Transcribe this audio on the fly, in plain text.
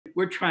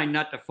we're trying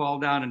not to fall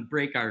down and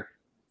break our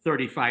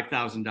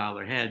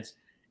 $35,000 heads.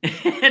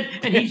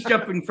 and he's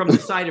jumping from the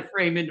side of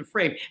frame into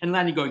frame and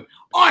landing going,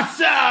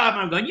 awesome!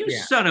 I'm going, you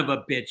son of a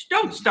bitch,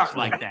 don't start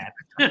like that.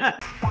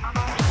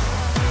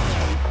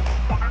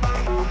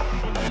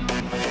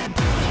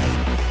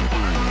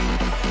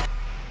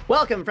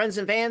 Welcome, friends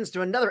and fans,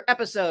 to another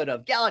episode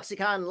of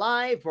GalaxyCon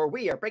Live, where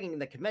we are bringing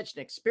the convention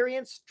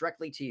experience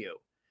directly to you.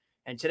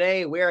 And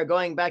today we are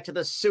going back to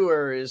the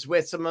sewers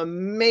with some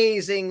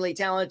amazingly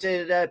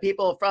talented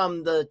people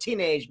from the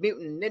Teenage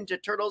Mutant Ninja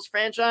Turtles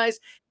franchise.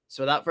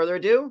 So without further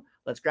ado,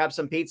 let's grab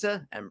some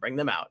pizza and bring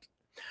them out.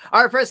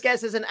 Our first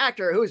guest is an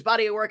actor whose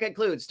body of work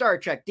includes Star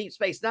Trek, Deep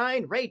Space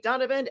Nine, Ray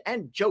Donovan,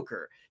 and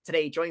Joker.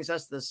 Today he joins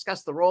us to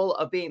discuss the role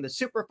of being the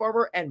super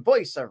performer and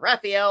voice of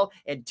Raphael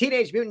in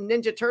Teenage Mutant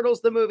Ninja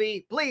Turtles, the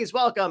movie. Please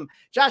welcome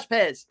Josh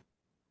Pais.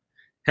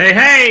 Hey,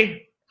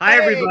 hey.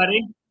 Hi,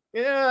 everybody.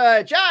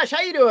 Yeah, Josh,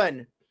 how you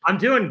doing? I'm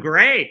doing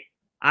great.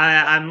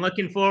 I'm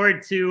looking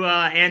forward to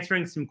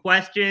answering some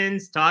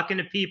questions, talking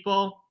to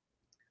people.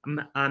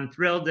 I'm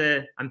thrilled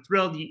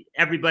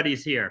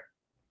everybody's here.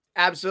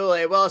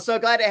 Absolutely. Well, so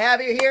glad to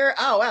have you here.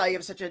 Oh wow, you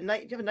have such a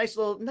nice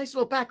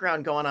little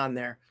background going on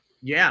there.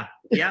 Yeah.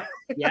 This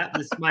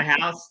is my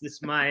house. This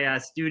is my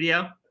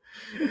studio.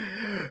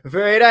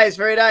 Very nice,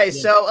 very nice.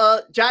 Yeah.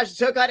 So, Josh,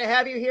 so glad to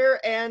have you here.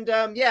 And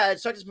yeah,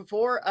 so just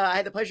before, I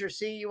had the pleasure to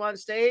see you on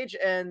stage,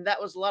 and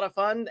that was a lot of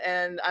fun.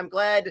 And I'm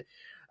glad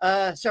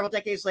several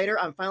decades later,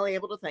 I'm finally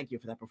able to thank you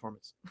for that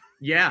performance.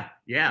 Yeah,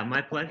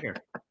 my pleasure.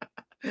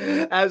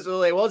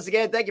 Absolutely. Once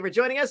again, thank you for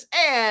joining us.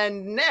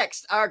 And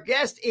next, our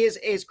guest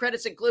his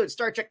credits include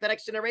Star Trek: The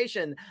Next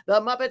Generation,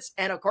 The Muppets,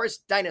 and of course,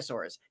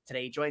 dinosaurs.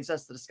 Today, he joins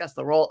us to discuss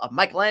the role of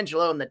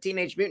Michelangelo in the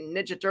Teenage Mutant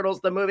Ninja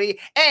Turtles, the movie,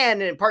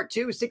 and in part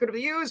 2, Secret of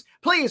the Ooze.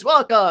 Please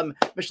welcome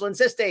Michelan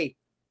Sisti.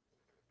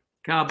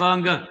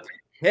 Cowabunga.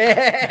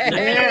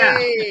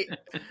 Hey!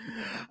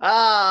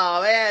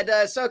 Oh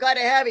man, so glad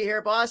to have you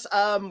here, boss.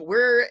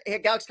 We're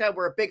at GalaxyCon.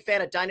 We're a big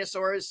fan of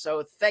dinosaurs,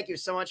 so thank you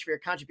so much for your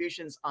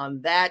contributions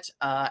on that.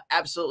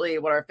 Absolutely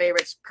one of our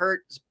favorites.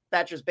 Kurt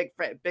Thatcher's big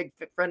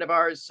friend of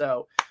ours,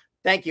 so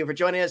thank you for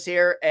joining us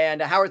here.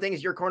 And how are things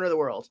in your corner of the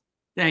world?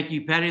 Thank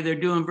you, Patty. They're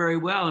doing very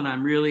well, and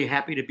I'm really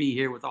happy to be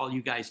here with all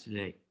you guys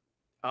today.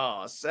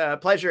 Oh,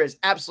 pleasure is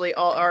absolutely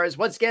all ours.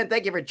 Once again,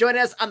 thank you for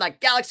joining us on the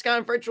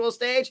GalaxyCon virtual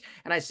stage.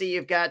 And I see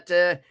you've got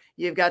the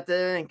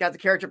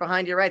character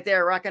behind you right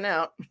there, rocking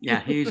out.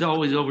 Yeah, he's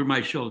always over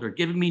my shoulder,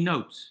 giving me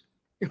notes.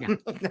 Yeah.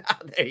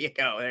 There you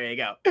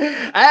go.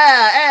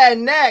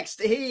 And next,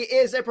 he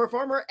is a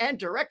performer and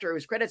director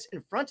whose credits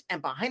in front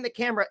and behind the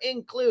camera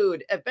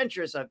include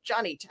Adventures of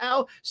Johnny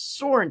Chau,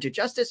 Sworn to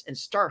Justice, and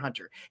Star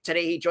Hunter.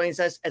 Today, he joins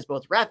us as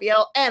both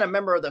Raphael and a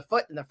member of the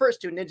Foot in the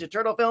first 2 Ninja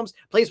Turtle films.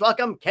 Please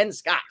welcome Kenn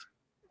Scott.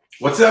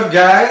 What's up,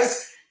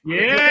 guys?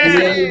 Yeah.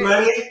 Hey,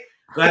 everybody.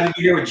 Glad to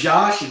be here with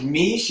Josh and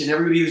Mish and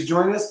everybody who's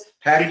joined us.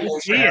 Patty,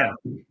 thanks for having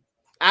me.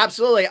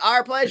 Absolutely.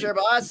 Our pleasure,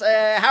 boss.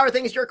 How are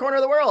things in your corner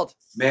of the world?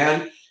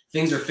 Man,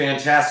 things are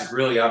fantastic,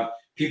 really.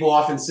 People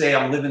often say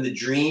I'm living the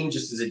dream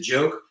just as a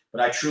joke,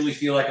 but I truly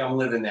feel like I'm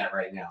living that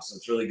right now. So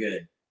it's really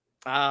good.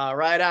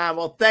 Right on.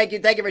 Well, thank you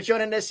for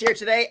joining us here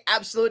today.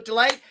 Absolute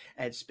delight.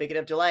 And speaking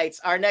of delights,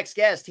 our next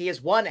guest, he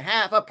is one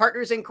half of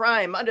Partners in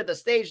Crime under the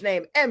stage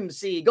name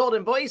MC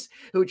Golden Voice,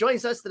 who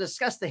joins us to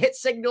discuss the hit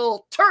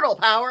single Turtle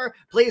Power.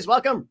 Please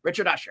welcome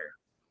Richard Usher.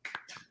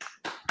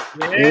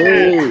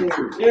 Hey,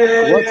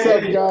 what's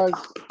up, guys?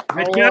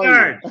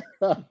 Richard.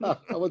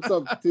 What's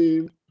up,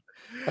 team?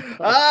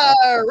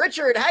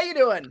 Richard, how you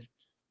doing?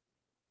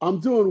 I'm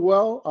doing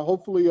well.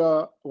 Hopefully,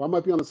 I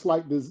might be on a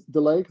slight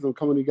delay because I'm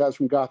coming to you guys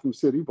from Gotham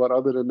City, but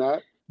other than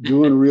that,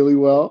 doing really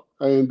well,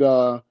 and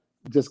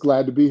just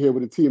glad to be here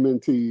with the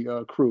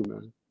TMNT crew,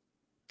 man.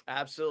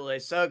 Absolutely.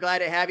 So glad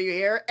to have you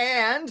here.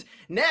 And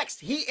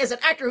next, he is an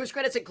actor whose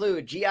credits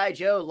include G.I.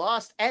 Joe,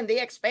 Lost, and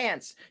The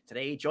Expanse.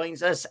 Today, he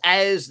joins us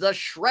as the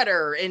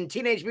Shredder in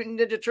Teenage Mutant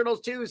Ninja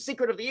Turtles 2,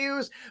 Secret of the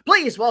Ooze.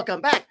 Please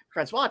welcome back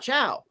François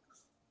Chau.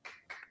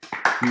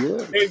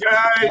 Yeah. Hey,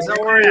 guys.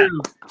 How are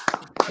you?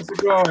 How's it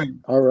going?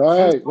 All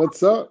right.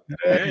 What's up?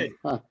 Hey.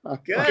 Good.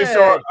 Okay,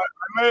 so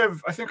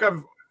I think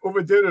I've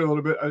overdid it a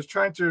little bit. I was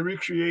trying to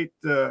recreate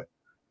the,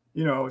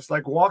 it's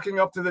like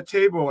walking up to the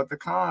table at the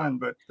con,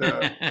 but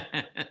I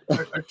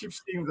keep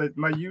seeing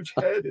my huge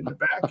head in the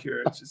back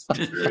here. It's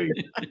very.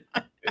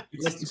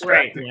 It's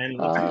great, man.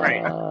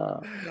 Great.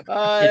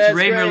 It's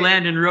Ray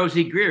Merland and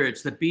Rosie Greer.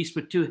 It's the beast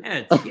with 2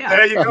 heads. Yeah.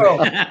 There you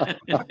go.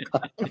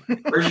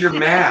 Where's your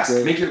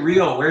mask? Make it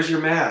real. Where's your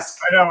mask?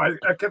 I know.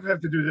 I kept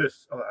having to do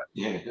this a lot.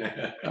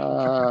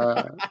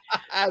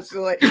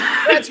 Absolutely.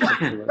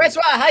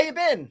 François, how you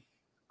been?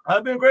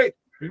 I've been great.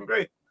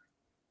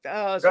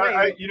 Oh,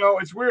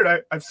 it's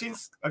weird. I've seen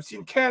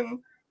Kenn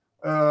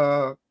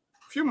a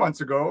few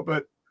months ago,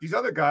 but these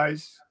other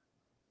guys,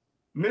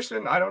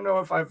 Michelan, I don't know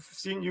if I've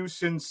seen you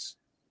since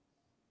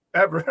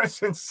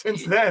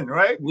then,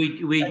 right?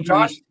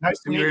 Josh, nice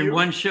to meet you. We were in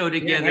one show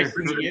together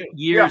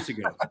years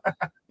ago.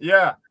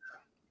 Yeah.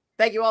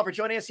 thank you all for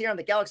joining us here on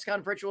the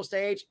GalaxyCon virtual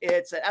stage.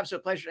 It's an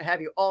absolute pleasure to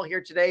have you all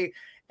here today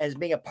as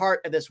being a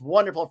part of this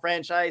wonderful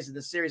franchise and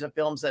this series of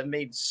films that have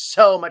made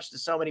so much to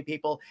so many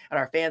people and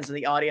our fans in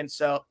the audience.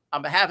 So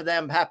on behalf of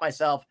them, on behalf of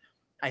myself,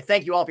 I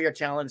thank you all for your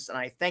talents, and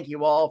I thank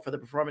you all for the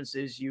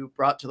performances you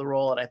brought to the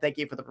role, and I thank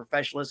you for the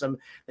professionalism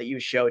that you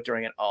showed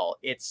during it all.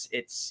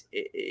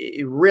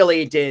 It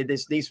really did.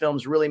 These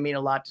films really mean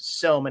a lot to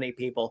so many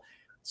people.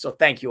 So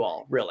thank you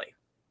all, really.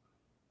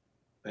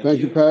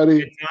 Thank you,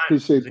 Patty.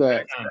 Appreciate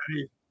that.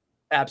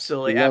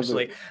 Absolutely,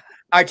 absolutely.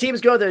 Our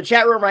team's going to the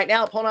chat room right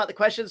now, pulling out the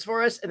questions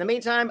for us. In the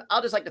meantime,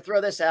 I'll just like to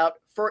throw this out.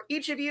 For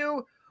each of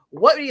you,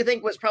 what do you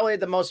think was probably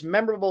the most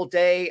memorable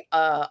day,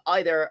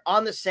 either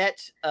on the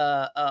set,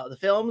 the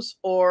films,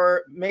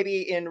 or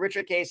maybe in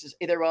Richard's case,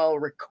 either while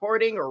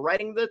recording or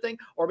writing the thing,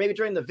 or maybe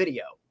during the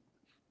video?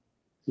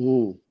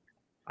 Ooh.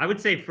 I would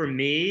say for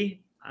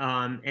me,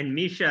 and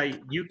Misha,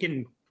 you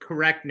can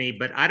correct me,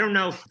 but I don't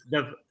know if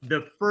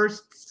the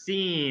first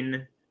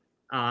scene,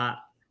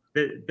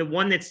 the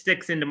one that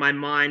sticks into my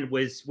mind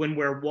was when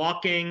we're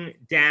walking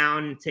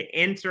down to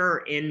enter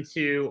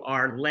into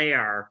our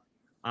lair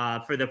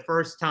for the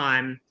first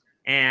time,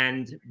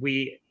 and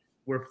we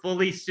were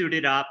fully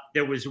suited up.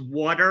 There was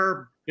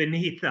water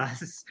beneath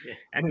us,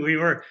 and we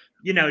were,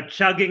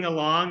 chugging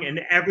along,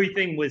 and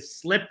everything was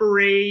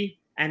slippery,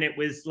 and it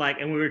was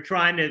like, and we were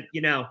trying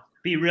to,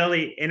 be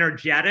really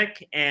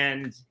energetic,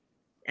 and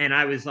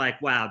I was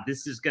like, wow,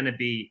 this is going to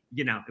be,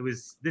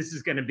 this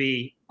is going to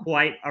be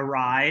quite a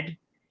ride.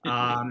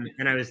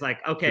 And I was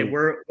like, okay,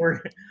 we're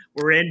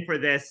in for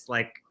this.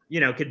 Like,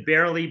 could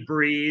barely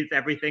breathe.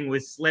 Everything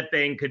was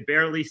slipping, could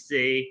barely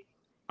see.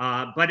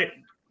 But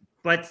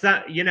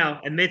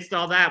amidst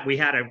all that, we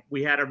had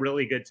a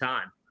really good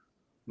time.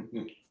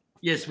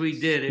 Yes, we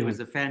did. It was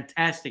a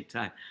fantastic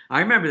time. I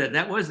remember that.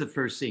 That was the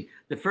first scene.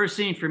 The first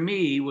scene for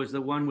me was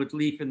the one with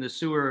Leaf in the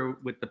sewer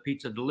with the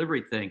pizza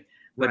delivery thing.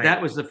 But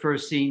that was the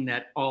first scene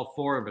that all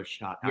four of us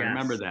shot. I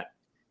remember that.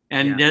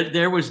 And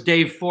there was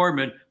Dave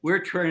Foreman. We're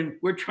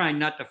trying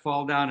not to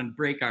fall down and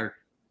break our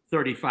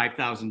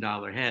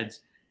 $35,000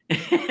 heads.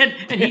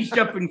 and he's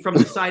jumping from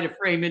the side of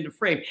frame into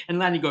frame. And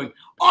Lanny going,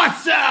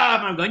 awesome!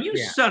 I'm going, you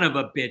son of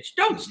a bitch.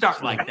 Don't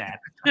start like that.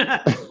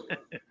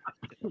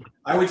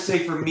 I would say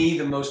for me,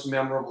 the most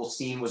memorable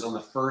scene was on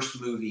the first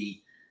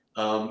movie.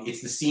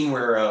 It's the scene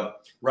where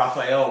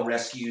Raphael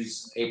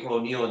rescues April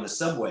O'Neil in the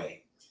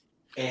subway.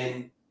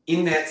 And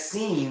in that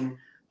scene,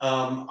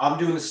 I'm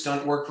doing the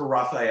stunt work for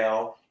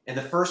Raphael. And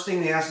the first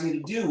thing they asked me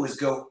to do was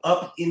go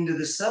up into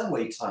the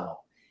subway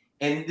tunnel.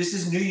 And this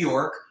is New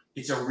York.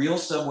 It's a real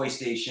subway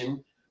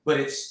station, but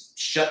it's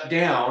shut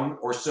down,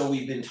 or so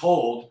we've been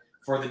told,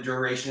 for the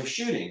duration of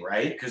shooting,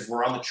 right? Because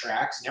we're on the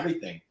tracks and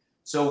everything.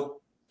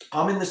 So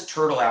I'm in this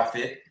turtle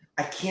outfit.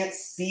 I can't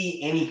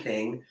see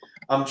anything.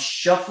 I'm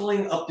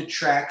shuffling up the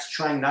tracks,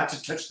 trying not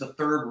to touch the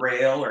third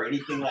rail or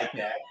anything like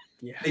that.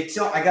 Yeah. They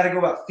tell I got to go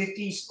about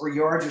 50 or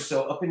yards or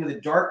so up into the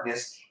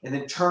darkness and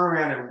then turn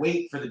around and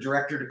wait for the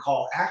director to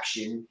call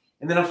action.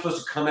 And then I'm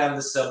supposed to come out of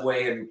the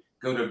subway and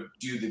go to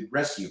do the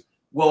rescue.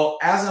 Well,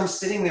 as I'm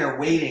sitting there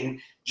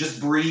waiting, just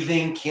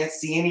breathing, can't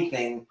see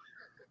anything,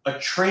 a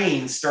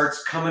train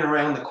starts coming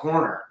around the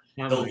corner.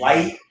 The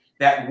light,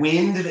 that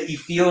wind that you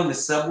feel in the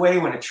subway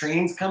when a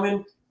train's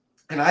coming.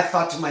 And I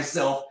thought to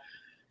myself,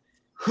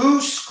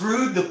 who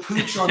screwed the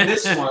pooch on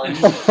this one?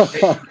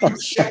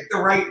 Check the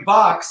right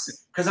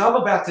box, because I'm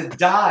about to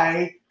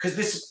die because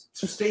this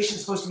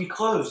station's supposed to be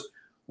closed.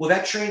 Well,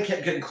 that train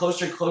kept getting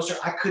closer and closer.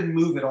 I couldn't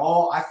move at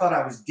all. I thought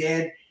I was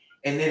dead.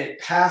 And then it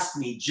passed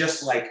me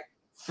just like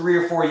 3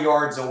 or 4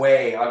 yards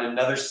away on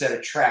another set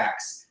of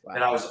tracks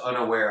that I was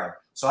unaware of.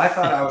 So I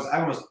thought I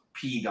almost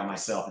peed on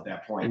myself at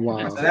that point.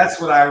 Wow. So that's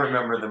what I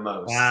remember the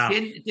most. Wow.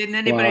 Didn't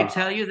anybody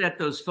tell you that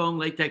those foam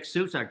latex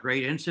suits are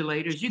great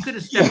insulators? You could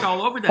have stepped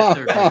all over that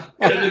third rail.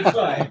 Could have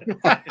been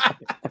fine.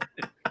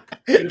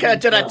 Could have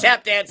done a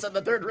tap dance on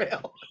the third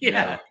rail.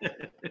 Yeah.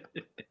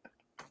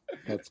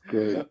 That's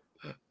great.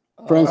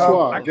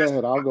 François, go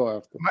ahead. I'll go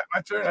after.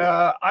 My turn.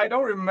 I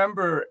don't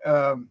remember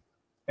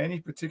any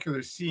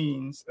particular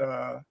scenes,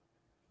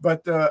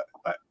 but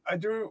I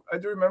do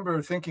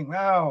remember thinking,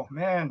 wow,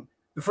 man,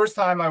 the first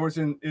time I was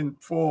in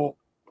full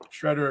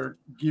shredder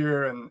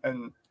gear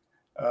and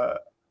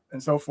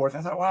so forth,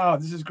 I thought, wow,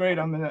 this is great.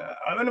 I'm in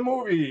a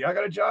movie. I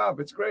got a job.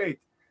 It's great.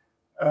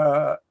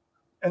 And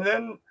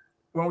then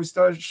when we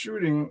started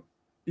shooting,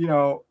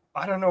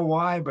 I don't know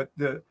why, but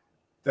the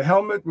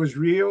helmet was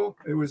real.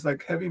 It was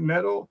like heavy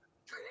metal.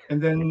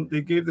 And then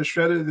they gave the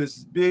shredder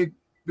this big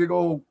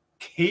old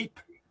cape.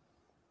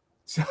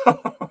 So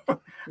I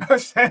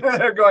was standing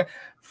there going,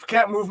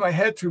 can't move my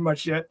head too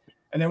much yet.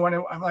 And then when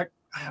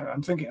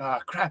I'm thinking,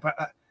 crap,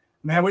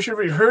 man, we should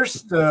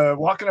rehearse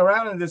walking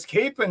around in this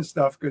cape and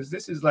stuff, because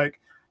this is like,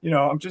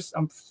 I'm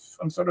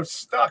sort of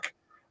stuck.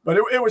 But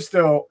it was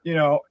still,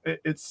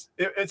 it's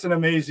an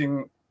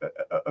amazing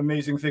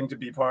thing to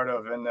be part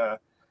of, and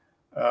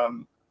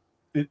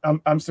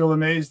I'm still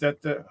amazed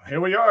that here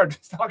we are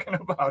just talking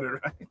about it,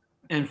 right?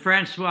 And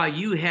François,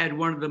 you had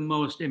one of the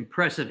most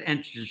impressive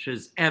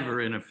entrances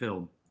ever in a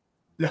film.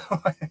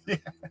 Yeah.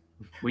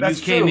 When That's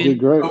you came true. in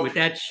Great. with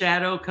that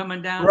shadow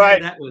coming down,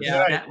 Right. that was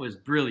Yeah. that was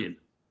brilliant.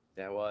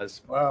 That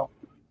was. Well,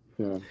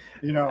 Yeah.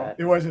 you know,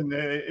 it wasn't me.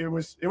 It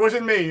was it was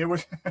it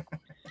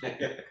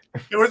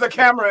was the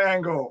camera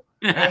angle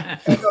and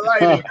the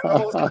lighting and the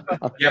whole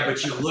stuff. Yeah,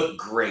 but you look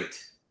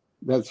great.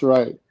 That's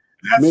right.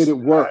 That's, Made it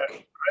work.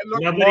 I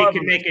look Nobody marvelous.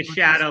 can make a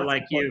shadow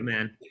like you,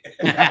 man.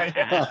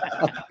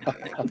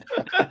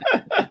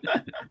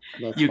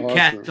 That's You awesome.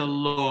 cast a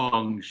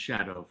long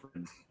shadow,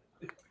 friend.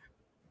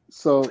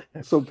 So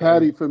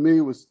Patty, for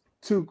me, was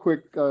two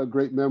quick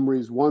great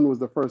memories. One was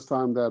the first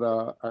time that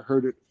I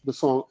heard the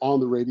song on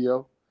the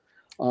radio.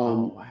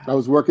 Wow. I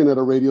was working at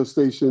a radio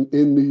station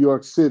in New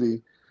York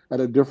City at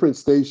a different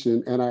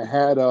station, and I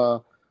had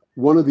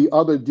one of the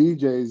other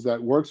DJs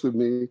that works with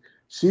me.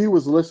 She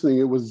was listening.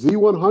 It was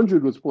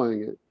Z100 was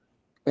playing it,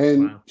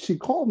 and Wow. she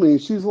called me.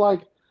 And she's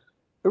like,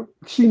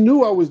 she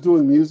knew I was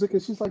doing music,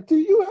 and she's like, "Do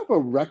you have a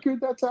record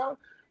that's out?"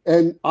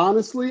 And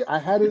honestly, I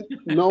hadn't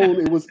known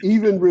it was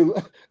even.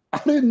 I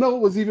didn't know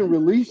it was even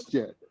released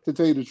yet. To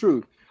tell you the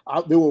truth,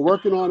 they were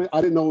working on it.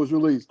 I didn't know it was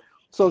released.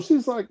 So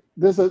she's like,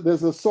 "There's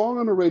a song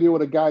on the radio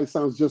with a guy who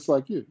sounds just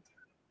like you."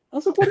 I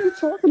was like, "What are you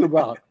talking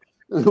about?"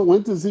 And I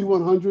went to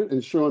Z100,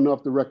 and sure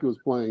enough, the record was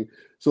playing.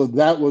 So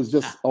that was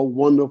just a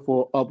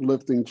wonderful,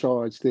 uplifting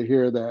charge to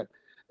hear that.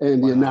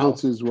 And the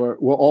announcers were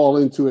all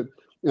into it.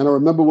 And I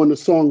remember when the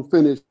song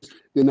finished,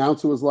 the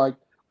announcer was like,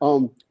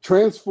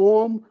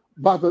 "Transform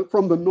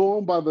from the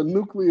norm by the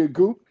nuclear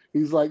goop."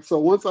 He's like, so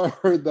once I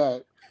heard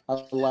that,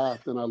 I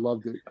laughed and I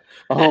loved it.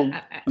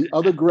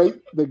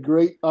 The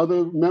great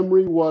other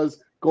memory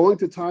was going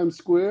to Times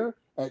Square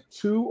at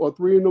 2 or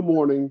 3 in the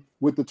morning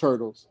with the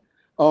Turtles.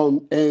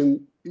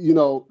 And you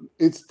know,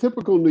 it's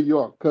typical New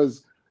York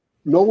because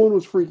no one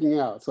was freaking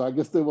out. So I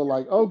guess they were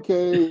like,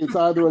 okay, it's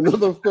either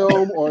another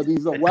film or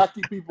these are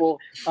wacky people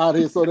out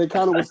here. So they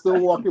kind of were still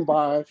walking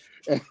by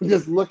and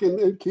just looking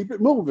and keep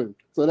it moving.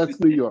 So that's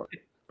New York.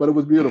 But it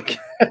was beautiful.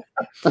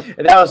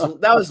 And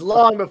that was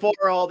long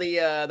before all the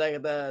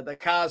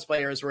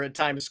cosplayers were at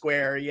Times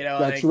Square, you know,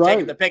 That's like, right.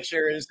 taking the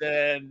pictures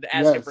and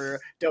asking for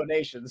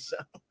donations. So.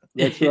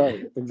 That's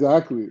right.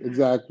 Exactly.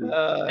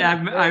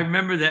 I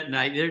remember that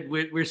night.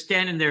 We're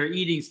standing there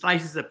eating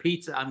slices of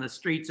pizza on the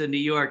streets of New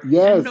York,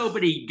 Yes. and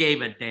nobody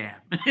gave a damn.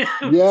 It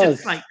was Yes.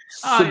 just like,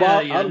 oh,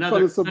 yeah,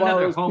 another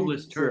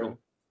homeless pizza. turtle.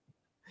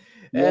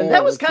 And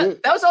that was that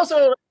was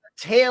also the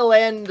tail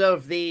end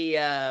of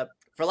the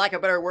for lack of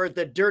a better word,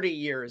 the dirty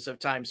years of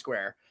Times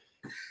Square.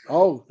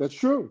 Oh, that's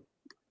true.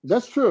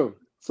 That's true.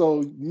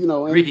 So, you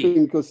know,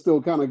 anything was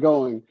still kind of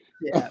going.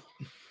 Yeah.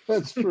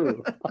 That's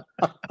true.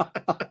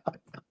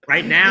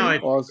 Right now,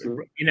 Awesome.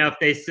 you know,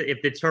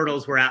 if the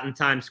Turtles were out in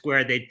Times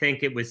Square, they'd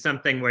think it was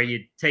something where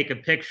you'd take a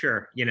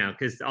picture, you know,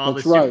 because all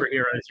That's the right.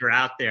 superheroes are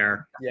out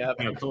there, Yep.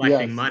 you know,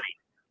 collecting Yes. money.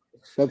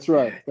 That's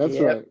right. That's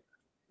Yep. right.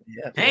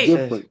 Yeah. Hey,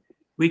 Different.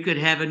 we could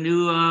have a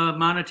new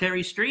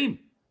monetary stream.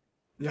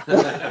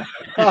 Yeah.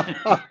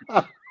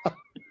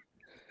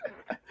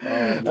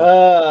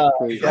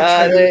 There you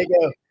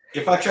go.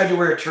 If I tried to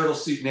wear a turtle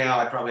suit now,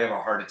 I'd probably have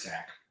a heart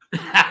attack.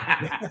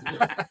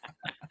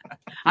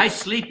 I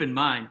sleep in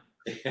mine.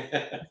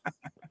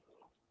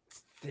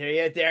 There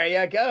you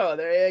go.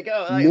 There you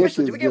go. Nick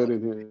Michelan, is good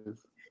in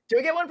his. do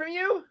we get one from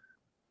you?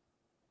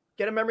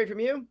 Get a memory from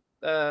you?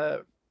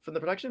 From the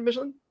production,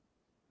 Michelan?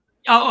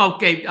 Oh,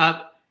 okay.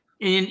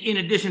 In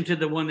addition to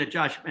the one that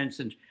Josh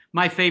mentioned,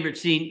 my favorite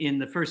scene in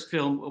the first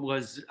film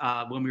was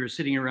when we were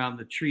sitting around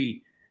the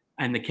tree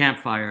and the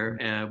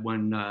campfire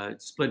when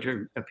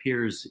Splinter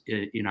appears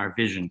in our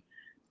vision.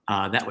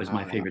 That was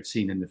my favorite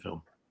scene in the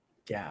film.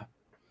 Yeah.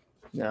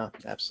 No,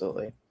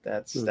 absolutely.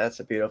 That's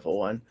a beautiful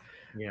one.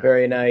 Yeah.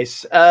 Very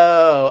nice.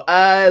 Oh,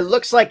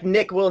 looks like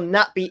Nick will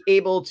not be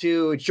able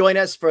to join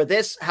us for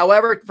this.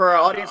 However, for our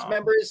audience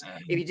members,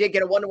 if you did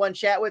get a one-to-one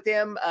chat with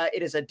him,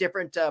 it is a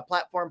different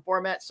platform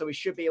format, so we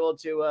should be able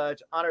to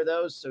honor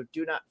those. So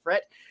do not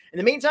fret. In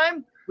the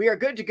meantime, we are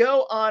good to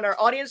go on our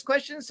audience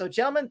questions. So,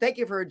 gentlemen, thank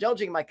you for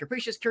indulging my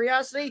capricious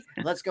curiosity.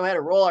 Let's go ahead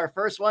and roll our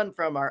first one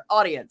from our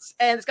audience,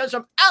 and this comes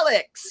from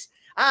Alex.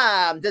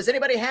 Does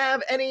anybody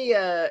have any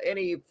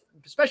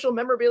special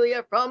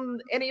memorabilia from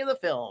any of the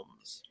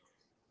films?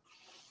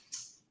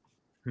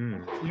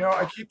 You know,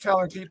 I keep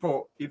telling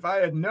people if I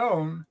had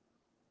known,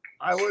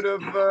 I would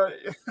have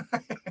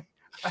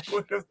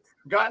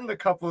gotten a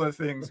couple of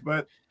things,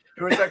 but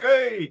it was like,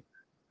 hey,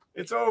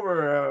 it's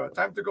over,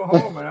 time to go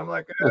home, and I'm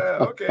like,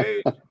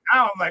 okay.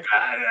 Now I'm like,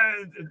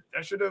 I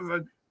should have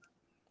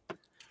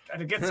had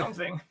to get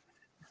something.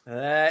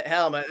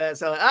 Helmet.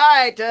 So, all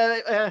right,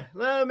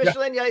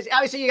 Michelan. Yeah.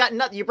 Obviously, you got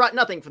nothing. You brought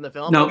nothing from the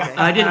film. No, Okay.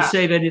 I didn't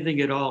save anything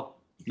at all.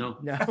 No.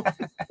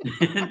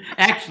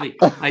 Actually,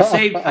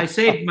 I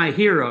saved my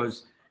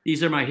heroes.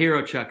 These are my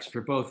hero chucks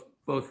for both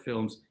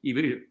films,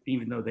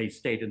 even though they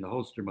stayed in the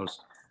holster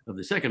most of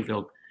the second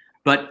film.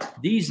 But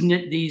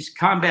these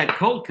combat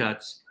cold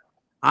cuts,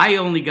 I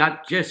only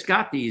just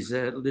got these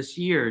this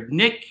year.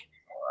 Nick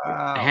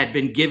had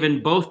been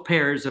given both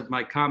pairs of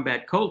my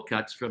combat cold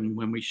cuts from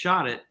when we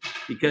shot it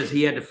because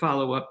he had to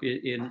follow up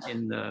in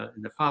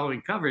the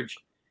following coverage.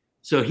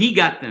 So he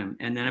got them,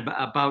 and then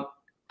about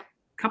a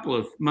couple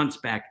of months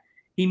back,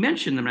 he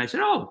mentioned them, and I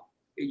said, "Oh,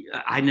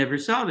 I never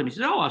saw them." He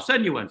said, "Oh, I'll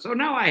send you one." So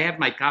now I have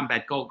my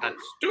Combat Gold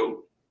Guns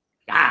too.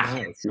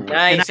 Nice.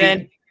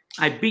 And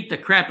I beat the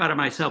crap out of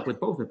myself with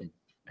both of them.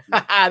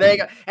 There you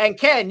go. And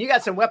Ken, you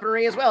got some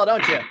weaponry as well,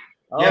 don't you?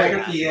 Yeah, I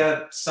got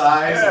the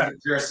size. I got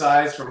your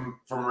size from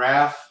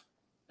Raph.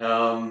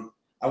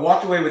 I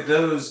walked away with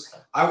those.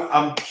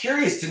 I'm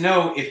curious to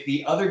know if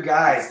the other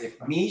guys, if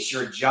Mish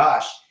or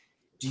Josh,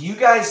 do you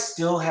guys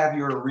still have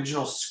your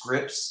original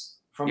scripts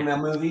from that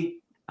movie?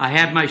 I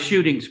have my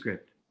shooting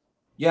script.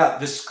 Yeah,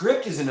 the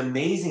script is an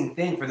amazing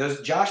thing. For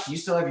those, Josh, do you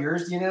still have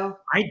yours? Do you know?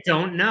 I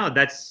don't know.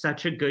 That's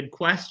such a good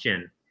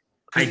question.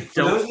 For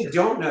those that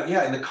don't know,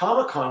 yeah, in the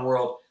Comic-Con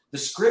world, the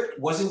script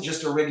wasn't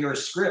just a regular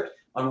script.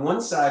 On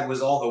one side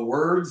was all the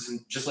words and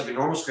just like a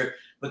normal script,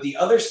 but the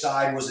other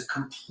side was a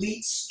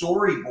complete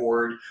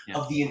storyboard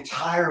of the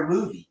entire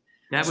movie.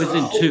 That was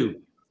in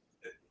 2.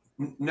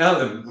 No,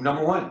 the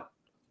number 1.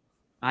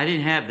 I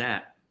didn't have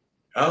that.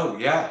 Oh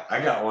yeah,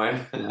 I got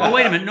one. Oh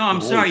wait a minute, no,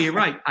 I'm sorry, you're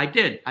right. I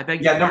did. I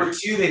beg your pardon. Number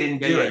 2 they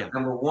didn't do it.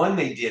 Number 1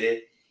 they did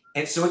it,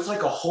 and so it's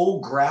like a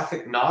whole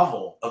graphic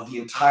novel of the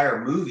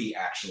entire movie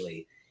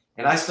actually.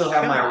 And I still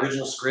have my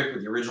original script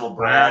with the original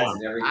brands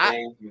and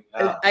everything.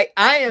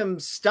 I am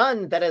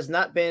stunned that has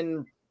not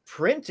been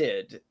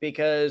printed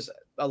because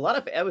a lot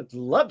of I would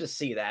love to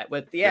see that.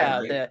 With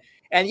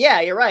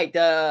you're right.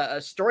 The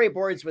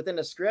storyboards within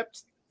a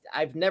script.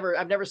 I've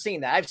never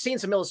seen that. I've seen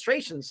some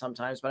illustrations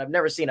sometimes, but I've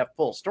never seen a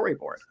full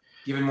storyboard.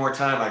 Given more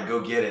time, I'd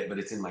go get it, but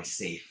it's in my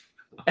safe.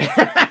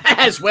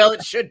 As well,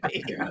 it should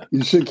be.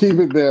 You should keep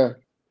it there.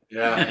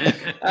 Yeah.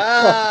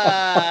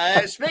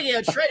 Speaking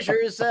of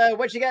treasures,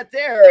 what you got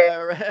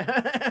there?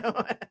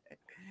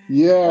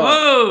 Yeah.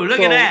 Whoa! Look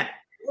at that.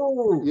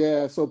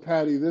 Yeah. So,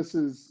 Patty, this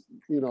is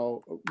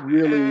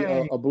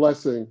really a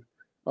blessing.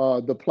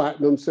 The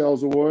Platinum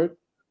Sales Award.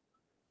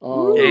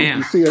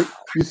 Damn.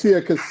 You see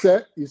a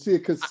cassette. You see a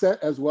cassette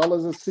as well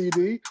as a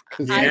CD.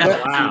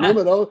 Yeah,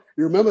 wow.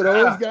 You remember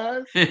those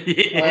guys?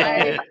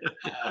 Yeah.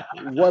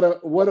 What a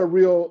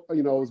real,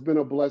 it's been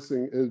a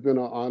blessing. It's been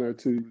an honor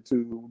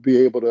to be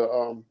able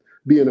to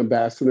be an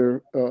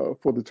ambassador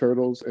for the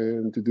Turtles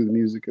and to do the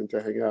music and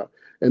to hang out.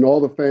 And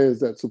all the fans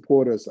that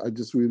support us, I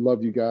just really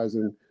love you guys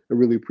and I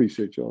really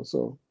appreciate y'all.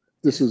 So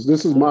this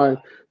is my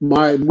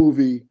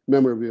movie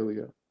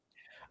memorabilia.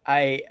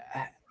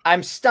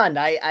 I'm stunned.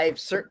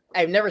 I've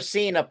never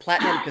seen a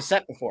platinum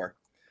cassette before.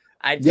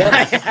 I did know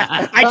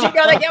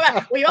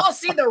that. We've all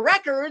seen the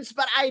records,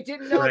 but I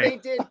didn't know they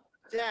did.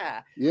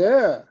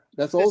 Yeah,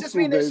 that's old. Does this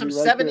mean there's some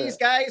 70s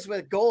guys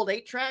with gold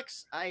 8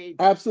 tracks?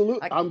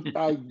 Absolutely.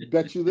 I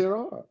bet you there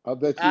are. I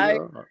bet you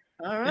there are.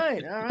 All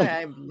right.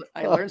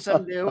 I learn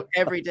something new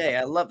every day.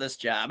 I love this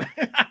job.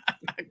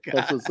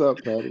 That's what's up,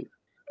 Patty.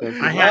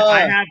 I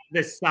have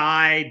the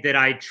side that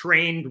I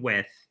trained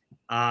with.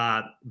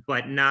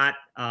 But not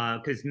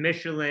because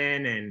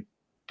Michelan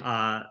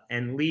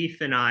and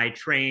Leaf and I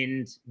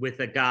trained with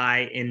a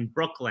guy in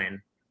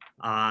Brooklyn,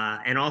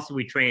 and also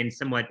we trained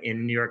somewhat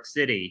in New York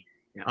City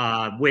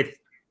with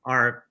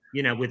our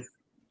with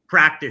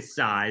practice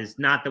size,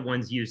 not the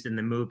ones used in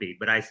the movie.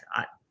 But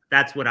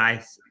that's what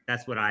I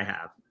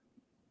have.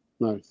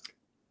 Nice.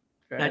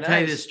 Did I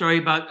tell you the story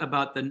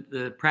about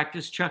the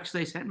practice chucks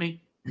they sent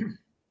me?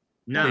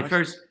 No.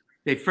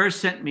 They first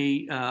sent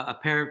me a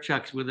pair of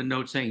chucks with a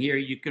note saying, "Here,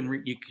 you can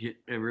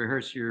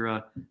rehearse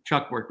your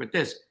chuck work with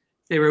this."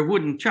 They were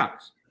wooden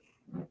chucks.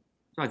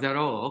 So I thought,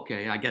 oh,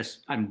 okay, I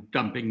guess I'm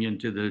dumping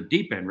into the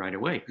deep end right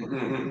away.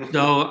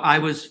 So I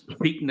was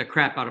beating the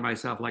crap out of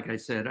myself. Like I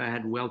said, I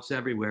had welts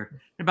everywhere.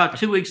 About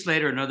 2 weeks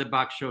later, another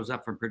box shows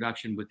up from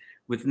production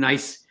with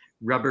nice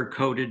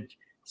rubber-coated,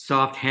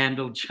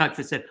 soft-handled chucks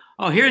that said,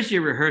 "Oh, here's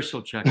your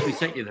rehearsal chucks. We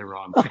sent you the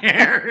wrong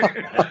pair."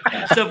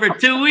 So for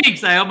 2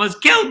 weeks, I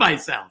almost killed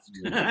myself.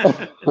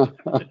 That's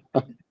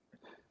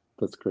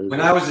crazy.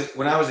 When I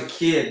was a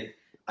kid,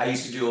 I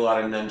used to do a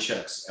lot of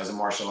nunchucks as a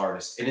martial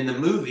artist. And in the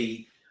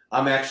movie,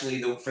 I'm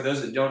actually, for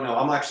those that don't know,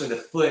 I'm actually the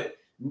foot.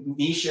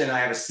 Misha and I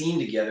have a scene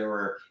together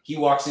where he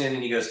walks in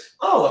and he goes,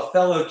 "Oh, a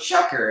fellow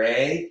chucker,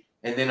 eh?"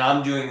 And then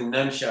I'm doing the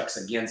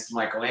nunchucks against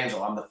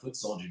Michelangelo. I'm the foot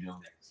soldier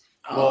doing it.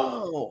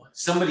 Well,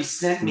 somebody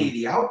sent me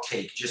the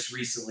outtake just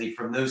recently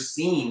from those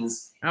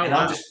scenes, and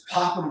I'll just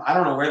pop them. I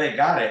don't know where they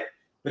got it,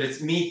 but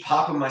it's me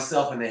popping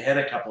myself in the head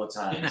a couple of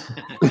times.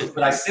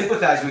 But I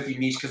sympathize with you,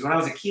 Mish, because when I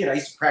was a kid, I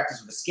used to practice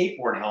with a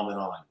skateboard helmet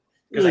on.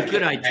 It's a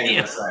good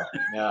idea.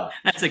 Yeah.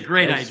 That's a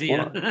great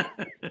idea.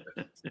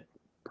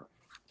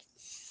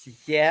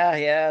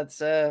 Yeah.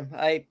 It's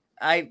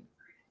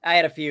I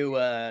had a few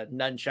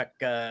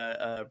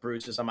nunchuck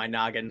bruises on my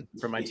noggin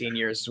from my teen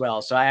years as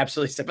well, so I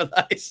absolutely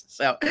sympathize.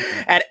 So,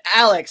 and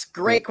Alex,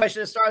 great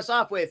question to start us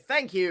off with.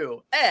 Thank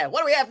you. What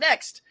do we have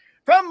next?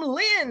 From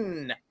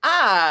Lynn.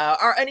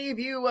 Are any of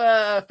you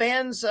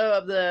fans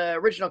of the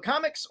original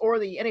comics or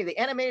any of the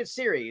animated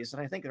series?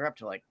 And I think they're up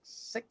to like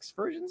 6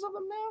 versions of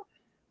them now.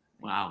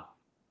 Wow.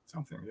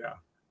 Something, yeah.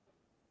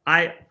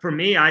 For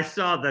me, I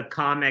saw the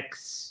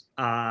comics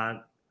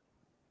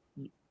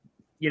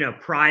you know,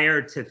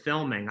 prior to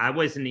filming, I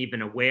wasn't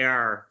even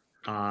aware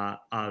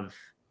of,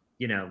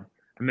 you know,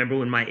 I remember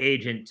when my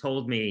agent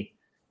told me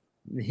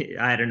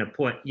I had an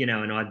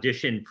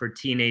audition for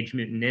Teenage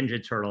Mutant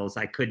Ninja Turtles.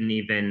 I couldn't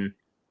even,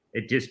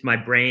 my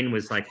brain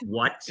was like,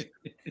 what?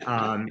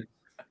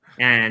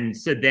 And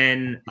so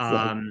then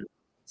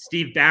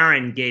Steve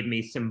Barron gave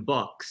me some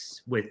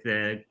books with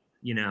the,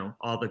 you know,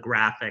 all the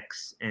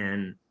graphics,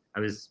 and I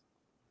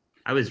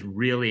was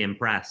really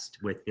impressed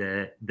with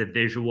the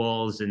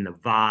visuals and the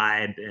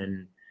vibe,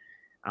 and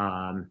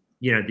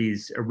you know,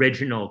 these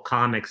original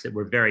comics that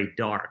were very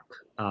dark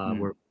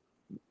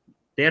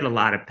they had a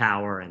lot of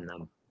power in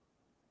them.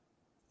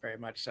 Very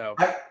much so.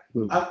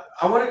 I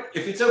want to,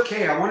 if it's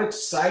okay, I want to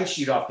side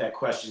shoot off that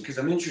question because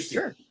I'm interested.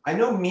 Sure. I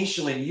know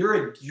Michelan,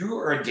 you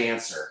are a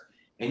dancer,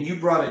 and you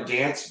brought a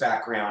dance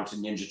background to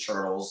Ninja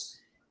Turtles,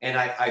 and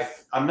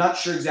I'm not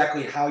sure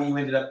exactly how you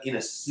ended up in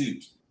a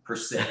suit per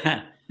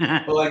se.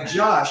 But like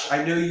Josh,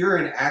 I know you're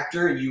an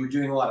actor and you were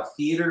doing a lot of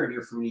theater and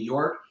you're from New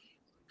York.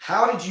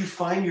 How did you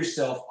find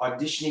yourself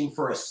auditioning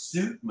for a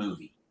suit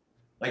movie?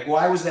 Like,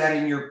 why was that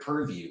in your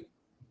purview?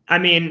 I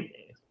mean,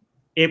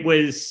 it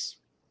was,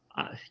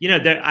 you know,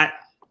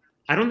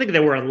 I don't think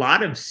there were a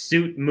lot of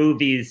suit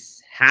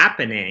movies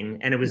happening,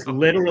 and it was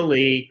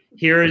literally,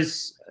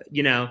 here's,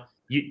 you know,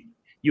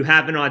 you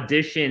have an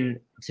audition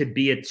to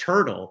be a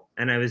turtle,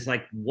 and I was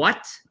like,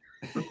 what?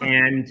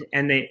 And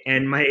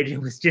my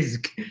agent was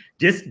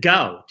just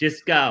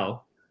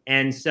go.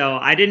 And so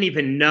I didn't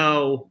even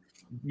know,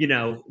 you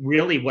know,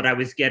 really what I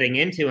was getting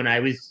into, and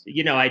I was,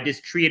 you know, I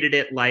just treated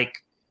it like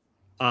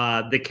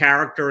the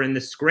character in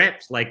the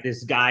script, like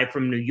this guy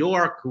from New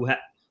York who had,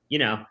 you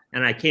know,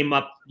 and I came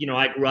up, you know,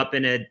 I grew up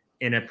in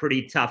a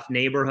pretty tough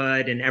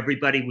neighborhood, and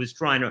everybody was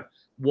trying to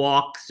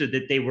walk so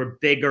that they were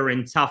bigger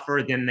and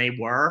tougher than they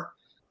were.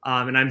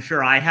 And I'm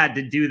sure I had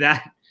to do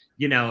that,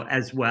 you know,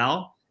 as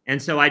well.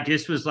 And so I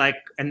just was like,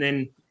 and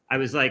then I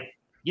was like,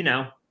 you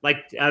know, like,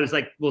 I was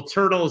like, well,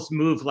 turtles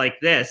move like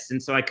this.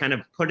 And so I kind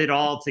of put it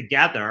all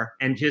together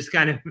and just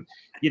kind of,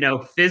 you know,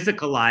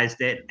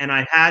 physicalized it. And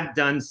I had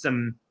done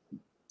some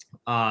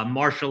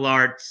martial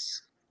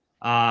arts.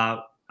 I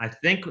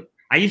think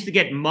I used to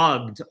get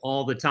mugged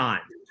all the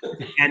time.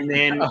 And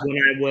then when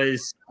I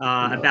was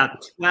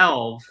about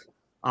 12,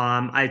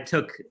 I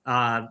took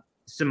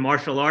some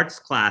martial arts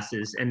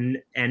classes, and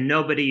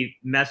nobody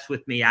messed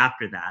with me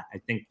after that. I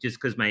think just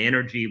because my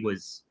energy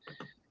was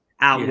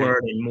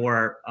outward and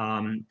more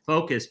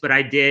focused. But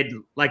I did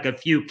like a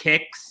few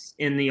kicks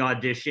in the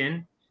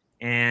audition,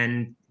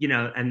 and, you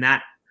know, and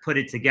that put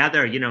it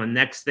together, you know, and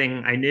next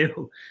thing I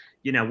knew,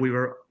 you know, we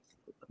were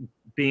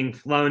being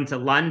flown to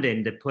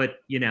London to put,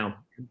 you know,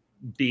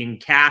 being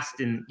cast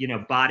in, you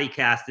know, body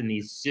cast in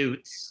these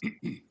suits.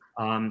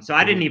 So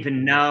I didn't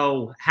even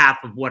know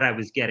half of what I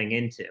was getting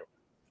into.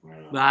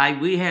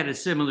 We had a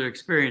similar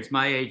experience.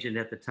 My agent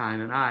at the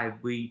time and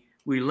we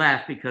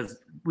laughed because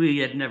we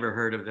had never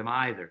heard of them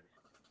either.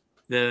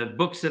 The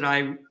books that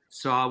I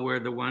saw were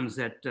the ones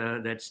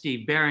that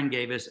Steve Barron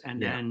gave us,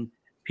 and then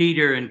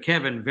Peter and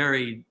Kevin,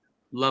 very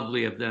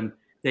lovely of them,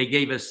 they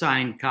gave us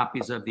signed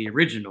copies of the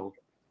original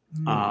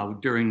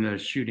during the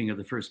shooting of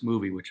the first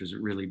movie, which was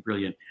really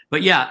brilliant.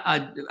 But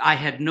yeah, I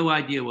had no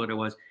idea what it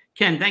was.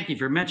 Ken, thank you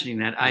for mentioning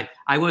that.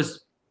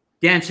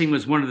 Dancing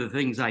was one of the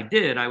things I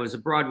did. I was a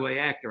Broadway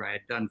actor. I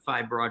had done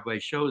 5 Broadway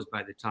shows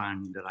by the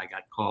time that I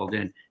got called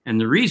in. And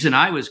the reason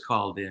I was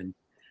called in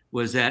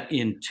was that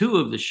in 2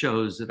 of the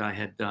shows that I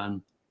had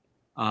done,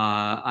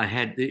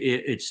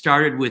 it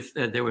started with,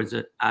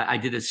 I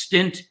did a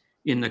stint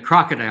in the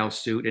crocodile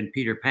suit in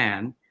Peter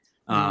Pan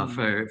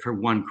for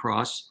one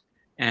cross.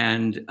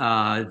 And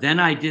then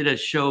I did a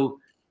show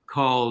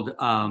called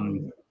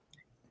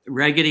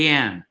Raggedy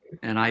Ann,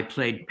 and I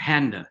played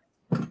Panda.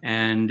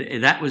 And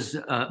that was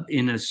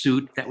in a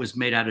suit that was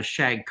made out of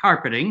shag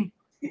carpeting,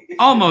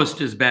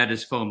 almost as bad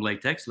as foam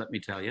latex, let me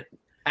tell you.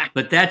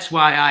 But that's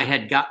why I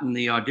had gotten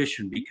the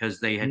audition, because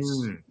they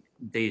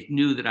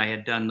knew that I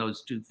had done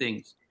those 2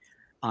 things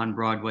on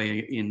Broadway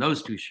in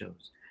those 2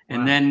 shows.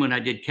 And then when I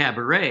did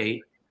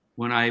Cabaret,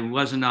 when I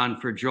wasn't on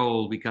for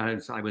Joel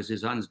because I was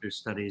his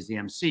understudy as the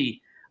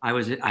MC, I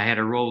had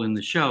a role in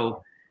the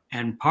show.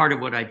 And part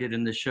of what I did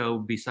in the show,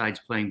 besides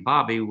playing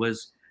Bobby,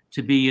 was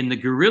to be in the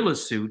gorilla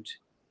suit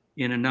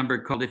in a number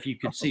called If You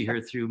Could See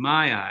Her Through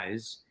My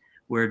Eyes,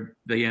 where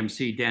the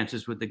MC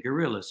dances with the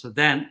gorilla. So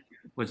then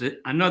was it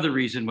another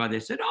reason why they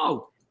said,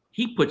 oh,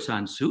 he puts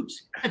on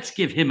suits, let's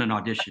give him an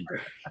audition.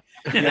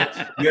 You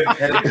have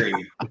pedigree.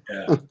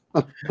 Yeah.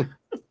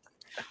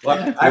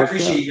 Well, I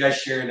appreciate you guys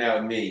sharing that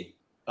with me.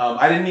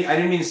 I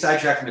didn't mean to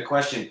sidetrack from the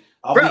question.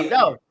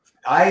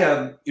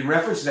 In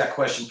reference to that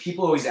question,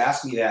 people always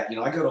ask me that. You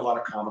know, I go to a lot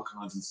of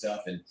Comic-Cons and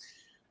stuff, and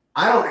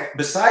I don't,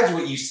 besides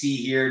what you see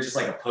here, just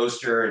like a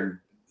poster and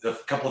a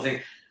couple of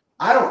things,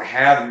 I don't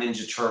have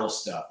Ninja Turtle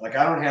stuff. Like,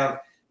 I don't have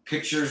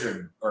pictures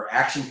or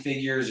action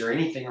figures or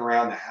anything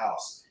around the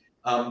house.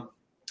 I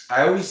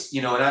always,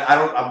 you know,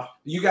 and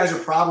you guys are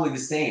probably the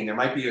same. There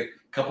might be a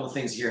couple of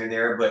things here and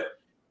there, but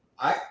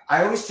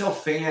I always tell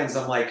fans,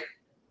 I'm like,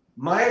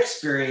 my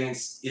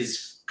experience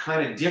is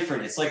kind of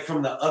different. It's like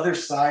from the other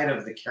side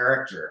of the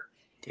character.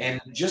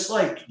 And just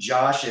like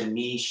Josh and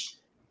Mish,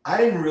 I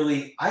didn't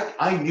really,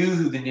 I knew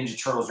who the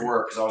Ninja Turtles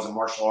were because I was a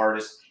martial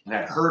artist and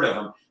I'd heard of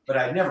them, but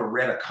I'd never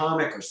read a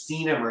comic or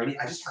seen them or any,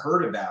 I just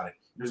heard about it.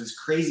 It was this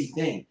crazy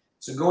thing.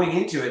 So going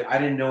into it, I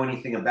didn't know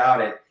anything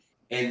about it.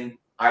 And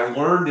I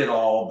learned it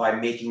all by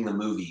making the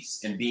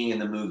movies and being in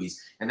the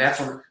movies. And that's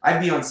when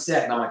I'd be on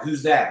set and I'm like,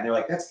 who's that? And they're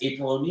like, that's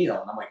April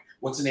O'Neil. And I'm like,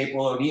 what's an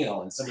April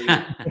O'Neil? And somebody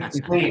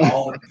explained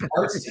all the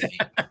parts to me.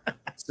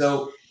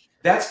 So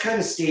that's kind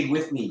of stayed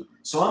with me.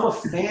 So I'm a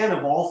fan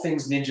of all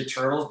things Ninja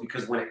Turtles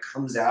because when it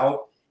comes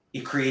out,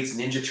 it creates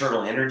Ninja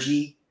Turtle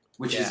energy,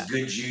 which is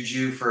good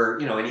juju for,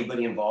 you know,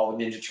 anybody involved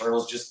with Ninja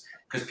Turtles, just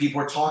because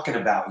people are talking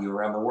about you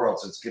around the world.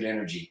 So it's good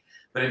energy.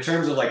 But in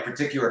terms of like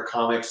particular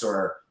comics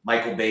or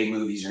Michael Bay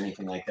movies or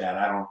anything like that,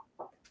 I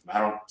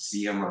don't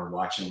see them or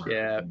watch them or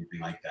anything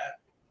like that.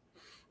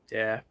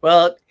 Yeah.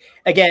 Well,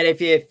 again,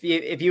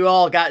 if you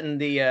all gotten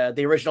the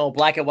original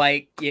black and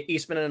white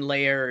Eastman and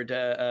layered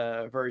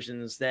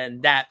versions,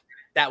 then that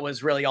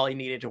was really all you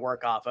needed to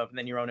work off of, and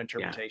then your own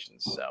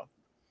interpretations. So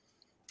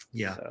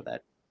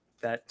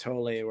that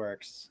totally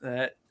works.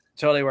 That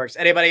totally works.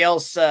 Anybody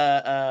else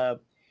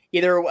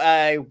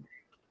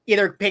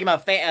either picking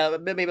up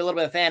fan, maybe a little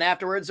bit of fan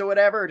afterwards or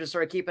whatever, or just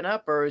sort of keeping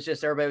up, or it's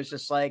just everybody was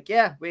just like,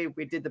 yeah, we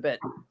did the bit.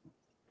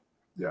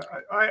 Yeah,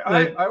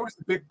 I was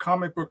a big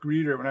comic book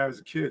reader when I was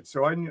a kid,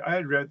 so I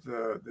had read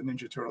the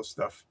Ninja Turtle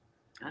stuff,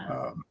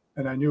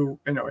 and I knew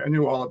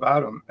all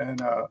about them. And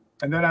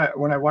then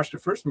when I watched the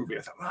first movie,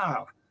 I thought,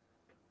 wow,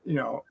 you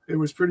know, it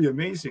was pretty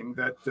amazing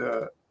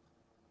that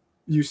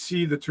you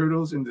see the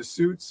turtles in the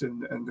suits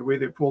and the way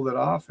they pulled it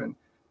off, and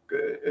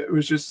it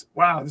was just,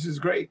 wow, this is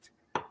great.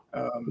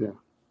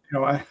 You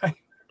know,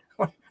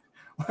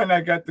 when I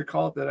got the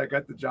call that I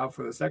got the job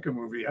for the second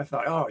movie, I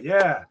thought, oh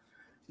yeah.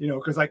 You know,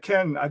 because I've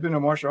been a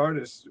martial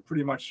artist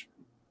pretty much,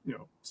 you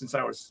know, since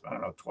I was, I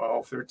don't know,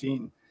 12,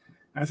 13.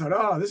 And I thought,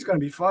 oh, this is going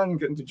to be fun,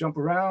 getting to jump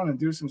around and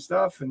do some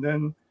stuff. And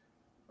then,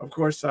 of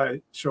course,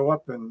 I show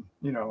up and,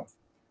 you know,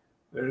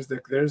 there's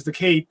the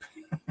cape.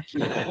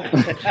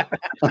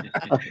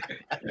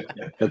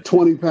 A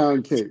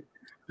 20-pound cape.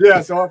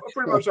 Yeah, so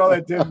pretty much all I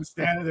did was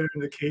standing there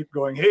in the cape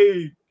going,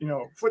 hey, you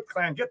know, Foot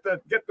Clan, get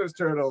those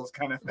turtles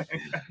kind of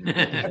thing. You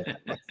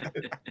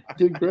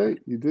did great.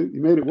 You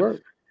made it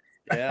work.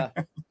 Yeah,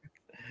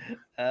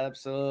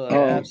 absolutely,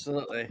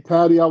 absolutely.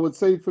 Patty, I would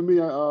say for me,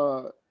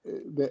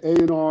 the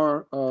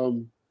A&R,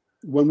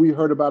 when we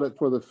heard about it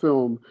for the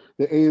film,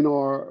 the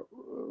A&R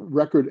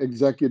record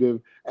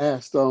executive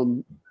asked,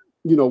 you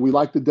know, we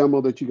like the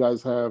demo that you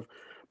guys have,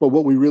 but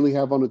what we really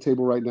have on the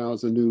table right now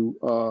is a new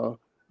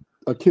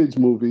a kids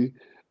movie,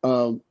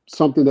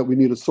 something that we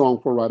need a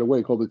song for right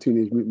away called the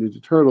Teenage Mutant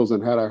Ninja Turtles.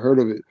 And had I heard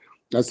of it,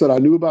 I said I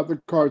knew about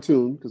the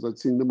cartoon because I'd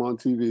seen them on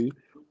TV.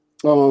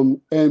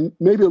 And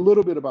maybe a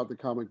little bit about the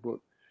comic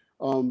book.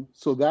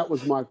 So that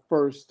was my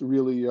first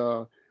really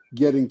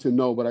getting to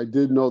know, but I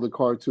did know the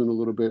cartoon a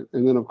little bit.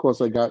 And then, of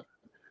course, I got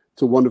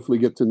to wonderfully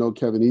get to know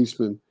Kevin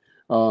Eastman.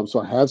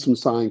 So I have some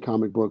signed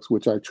comic books,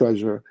 which I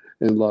treasure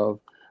and love.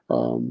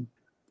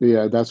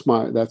 Yeah, that's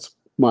my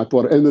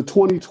thought. And the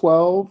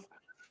 2012,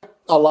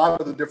 a lot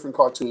of the different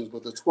cartoons,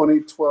 but the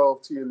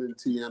 2012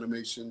 TMNT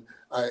animation,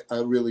 I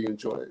really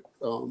enjoyed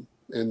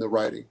and the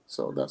writing.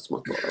 So that's my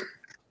thought.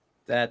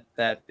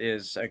 That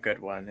is a good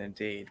one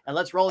indeed. And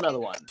let's roll another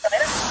one.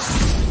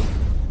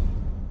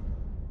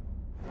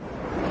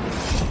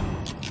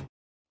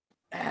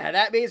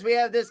 That means we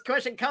have this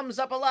question comes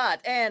up a lot.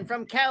 And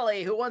from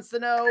Callie, who wants to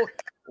know,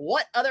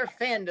 what other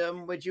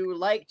fandom would you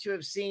like to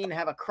have seen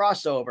have a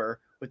crossover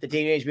with the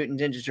Teenage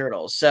Mutant Ninja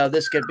Turtles? So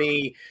this could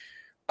be,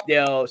 you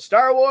know,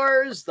 Star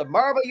Wars, the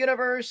Marvel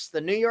Universe, the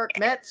New York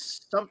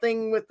Mets,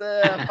 something with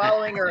the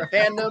following or a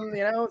fandom,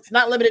 you know, it's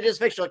not limited to just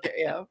fictional,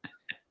 you know.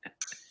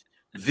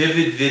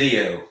 Vivid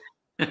Video.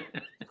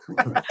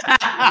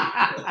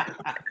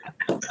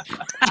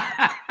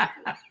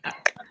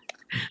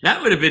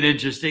 That would have been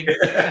interesting.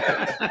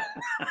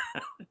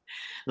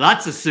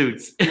 Lots of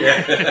suits.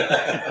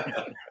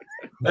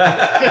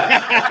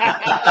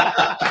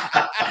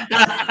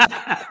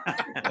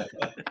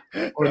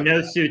 Or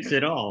no suits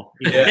at all.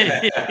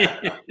 Yeah.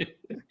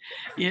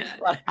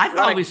 I've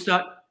always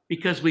thought,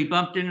 because we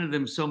bumped into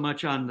them so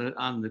much on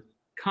the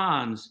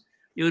cons,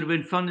 it would have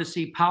been fun to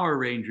see Power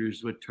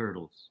Rangers with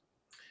turtles.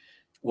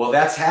 Well,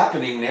 that's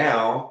happening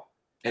now.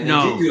 And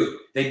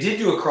they did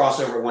do a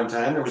crossover at one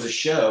time. There was a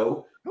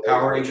show,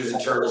 Power Rangers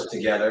and Turtles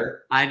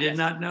together. I did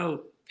not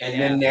know.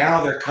 And then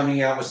now they're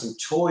coming out with some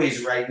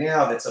toys right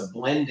now that's a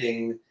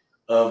blending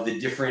of the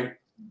different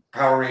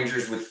Power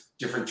Rangers with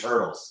different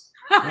turtles.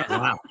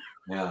 Wow.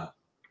 Yeah.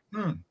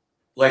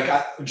 Like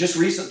just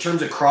recent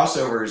terms of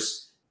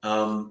crossovers,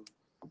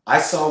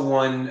 I saw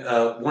one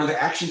of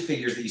the action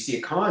figures that you see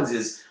at cons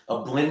is a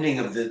blending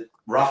of the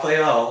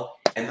Raphael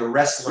and the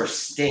wrestler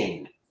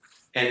Sting.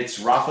 And it's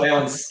Raphael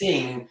and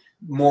Sting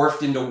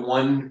morphed into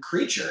one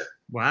creature.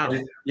 Wow.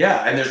 And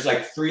there's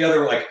like three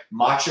other, like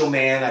Macho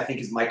Man, I think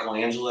is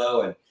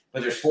Michelangelo,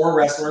 but there's 4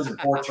 wrestlers and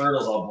 4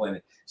 turtles all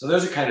blended. So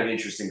those are kind of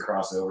interesting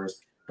crossovers.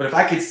 But if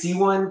I could see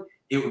one,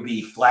 it would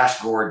be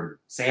Flash Gordon,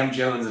 Sam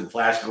Jones and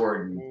Flash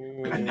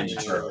Gordon with the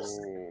Ninja Turtles.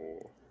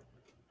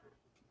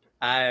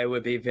 I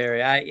would be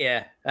very,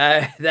 I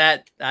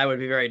would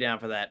be very down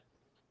for that.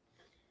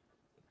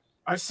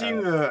 I've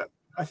seen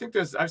I've seen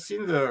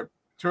the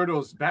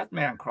Turtles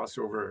Batman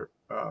crossover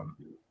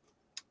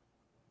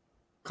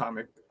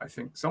comic. I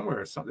think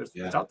somewhere, it's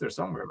out there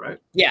somewhere, right?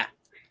 Yeah,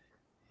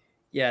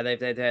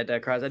 they've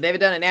had cross. They've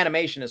done an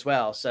animation as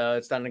well, so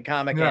it's done in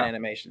comic and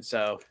animation.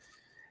 So,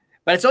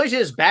 but it's always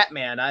just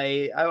Batman.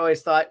 I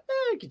always thought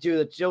you could do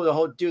the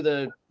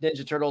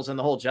Ninja Turtles and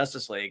the whole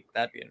Justice League.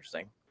 That'd be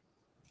interesting.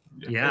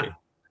 Yeah.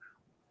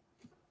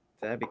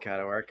 That'd be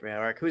kind of work,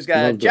 man. Who's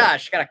got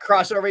Josh? Got a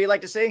crossover you'd like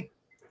to see?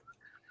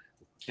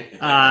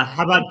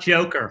 How about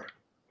Joker?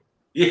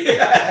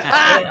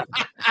 Yeah.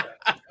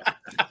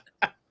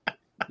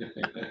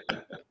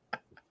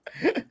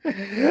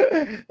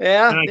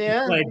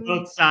 Yeah. Play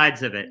both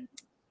sides of it.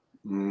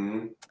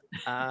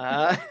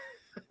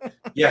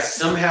 Yes,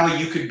 somehow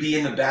you could be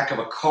in the back of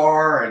a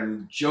car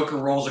and Joker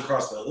rolls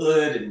across the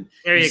hood and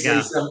there you go.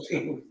 say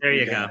something. There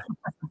you go.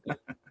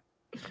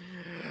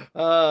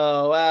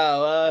 Oh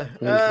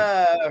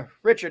wow.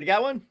 Richard, you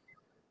got one?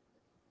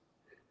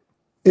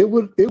 It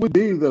would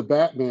be the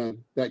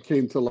Batman that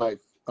came to life.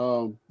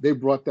 They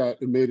brought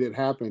that and made it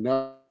happen.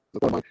 And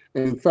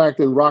in fact,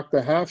 in Rock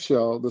the Half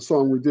Shell, the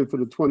song we did for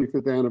the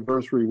 25th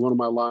anniversary, one of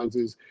my lines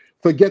is,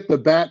 "Forget the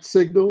bat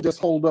signal, just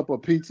hold up a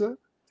pizza."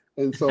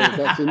 And so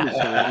that's in the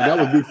song. And that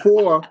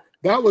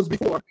was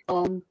before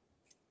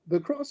the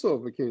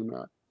crossover came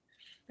out.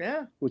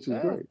 Yeah. Which is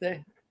great.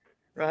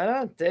 Right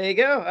on. There you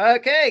go.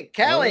 Okay,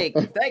 Callie,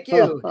 thank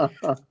you.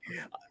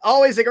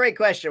 Always a great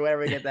question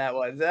whenever we get that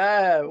one.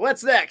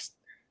 What's next?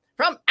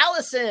 From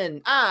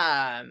Allison.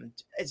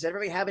 Does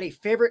everybody have any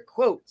favorite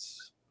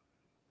quotes?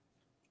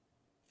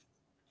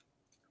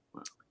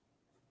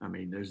 I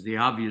mean, there's the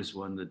obvious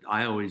one that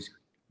I always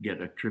get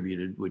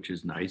attributed, which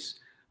is nice.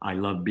 I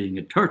love being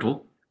a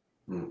turtle.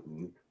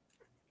 Mm-hmm.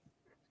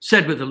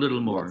 Said with a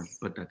little more,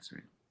 but that's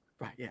right.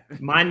 Right, yeah.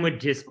 Mine would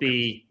just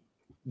be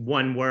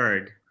one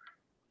word.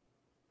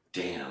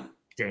 Damn.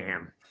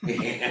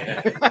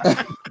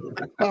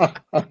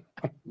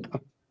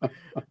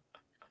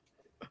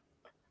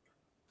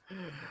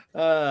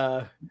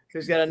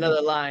 Who's got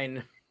another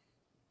line?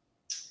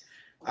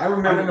 I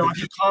remember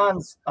the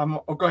cons.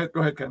 Go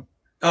ahead, Ken.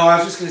 Oh, I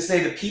was just going to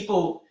say the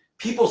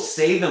people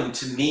say them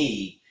to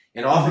me,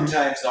 and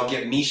oftentimes I'll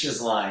get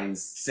Misha's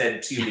lines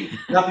said to me,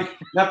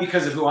 not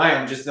because of who I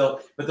am,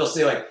 but they'll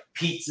say like,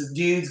 "Pizza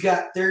dude's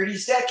got 30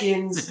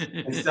 seconds"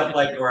 and stuff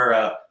like, or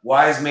a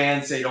wise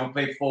man say, "Don't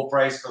pay full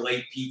price for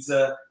late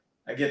pizza."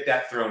 I get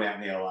that thrown at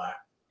me a lot.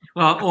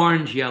 Well,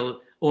 orange,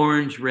 yellow,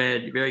 orange,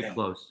 red, very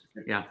close.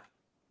 Yeah.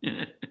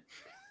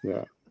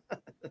 Yeah.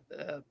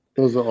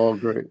 Those are all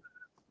great.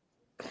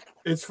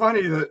 It's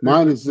funny that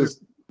mine is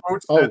just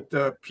quotes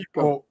that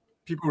people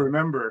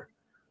remember.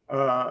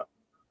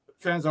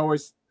 Fans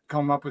always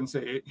come up and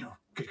say,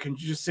 "Can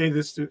you just say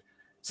this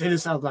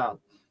out loud?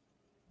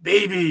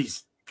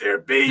 Babies, they're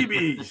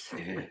babies."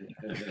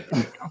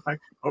 I'm like,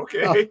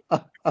 okay.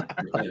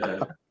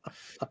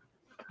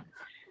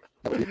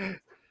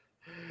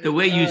 The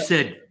way you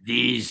said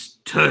 "these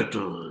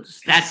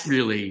turtles," that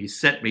really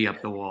set me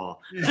up the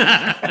wall.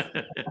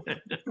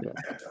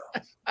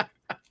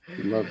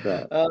 Love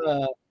that.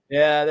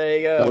 Yeah, there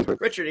you go.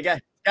 Richard, you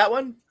got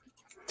one?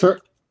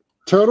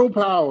 Turtle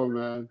power,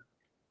 man.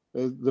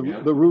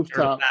 The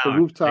rooftop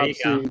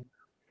scene.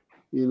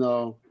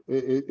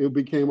 It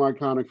became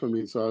iconic for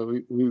me, so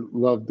we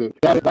loved it.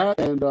 That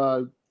and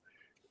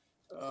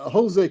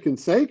Jose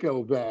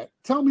Canseco bat.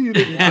 Tell me you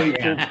didn't pay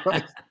full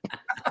price.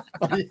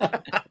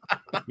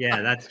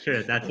 Yeah, that's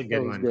true. That's a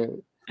good one. Great.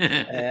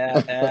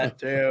 Yeah,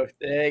 true.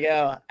 There you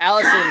go.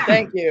 Allison,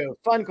 thank you.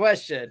 Fun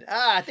question.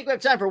 I think we have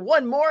time for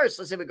one more.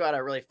 So let's see if we got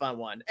a really fun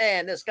one.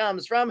 And this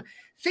comes from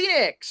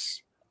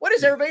Phoenix. What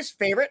is everybody's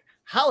favorite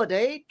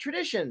holiday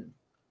tradition?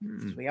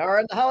 We are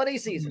in the holiday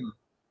season.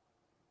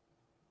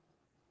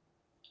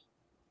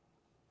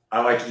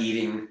 I like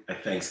eating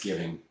at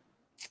Thanksgiving.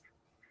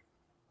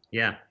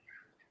 Yeah.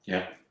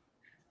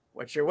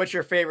 What's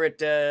your favorite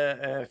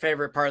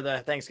part of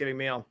the Thanksgiving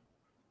meal?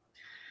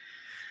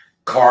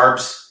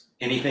 Carbs.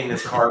 Anything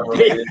that's carb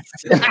related.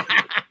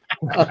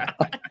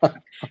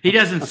 He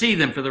doesn't see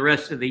them for the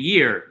rest of the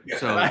year.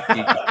 So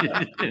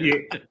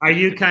are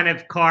you kind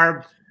of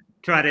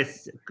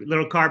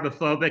little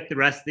carbophobic the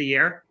rest of the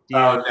year?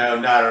 Oh no,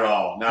 not at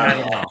all. Not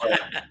at all.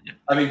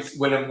 I mean,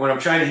 when I'm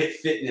trying to hit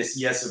fitness,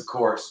 yes, of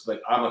course.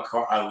 But I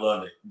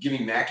love it. Give me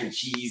mac and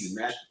cheese and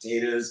mashed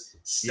potatoes,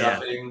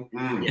 stuffing.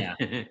 Yeah.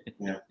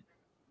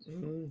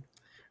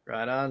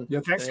 Right on. Yeah,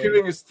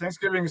 Thanksgiving is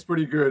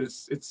pretty good.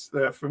 It's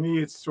for me,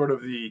 it's sort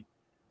of the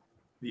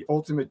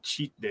ultimate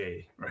cheat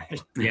day, right?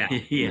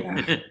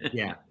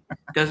 Yeah.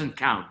 Doesn't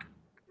count.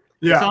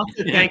 Yeah. It's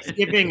also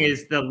Thanksgiving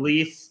is the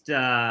least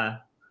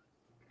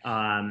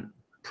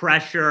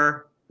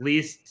pressure,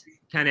 least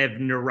kind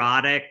of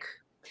neurotic,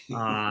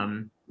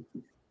 of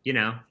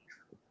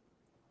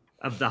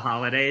the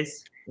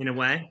holidays in a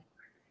way.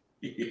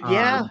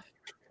 Yeah.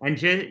 And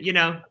just, you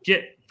know,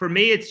 for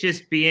me, it's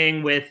just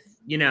being with,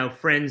 you know,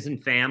 friends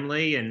and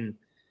family and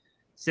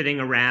sitting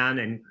around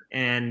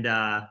and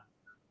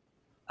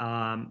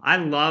I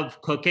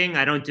love cooking.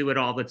 I don't do it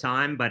all the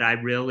time, but I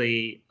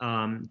really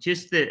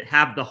just to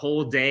have the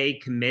whole day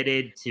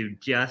committed to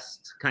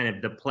just kind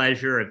of the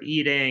pleasure of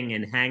eating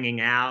and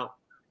hanging out.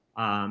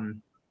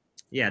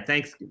 Yeah,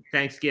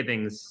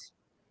 Thanksgiving's.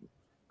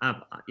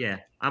 Yeah,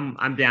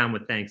 I'm down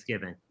with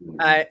Thanksgiving.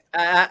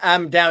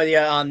 I'm down with you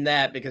on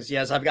that because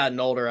yes, I've gotten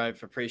older.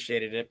 I've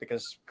appreciated it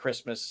because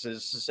Christmas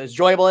is as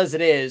enjoyable as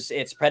it is.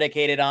 It's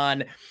predicated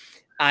on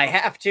I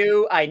have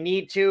to, I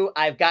need to,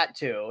 I've got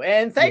to,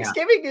 and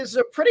Thanksgiving is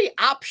a pretty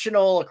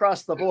optional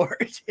across the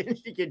board.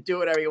 You can do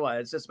whatever you want.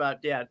 It's just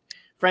about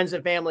friends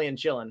and family and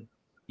chilling.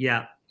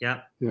 Yeah.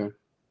 I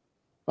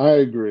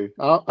agree.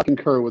 I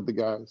concur with the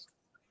guys.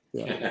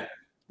 Yeah.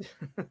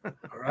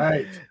 All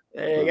right.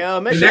 There you go.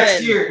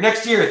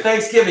 Next year,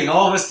 Thanksgiving,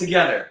 all of us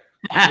together.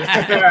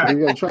 Are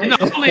you gonna try?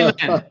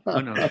 Oh,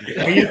 no.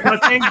 Are you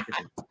cooking?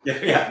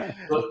 Yeah.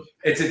 Well,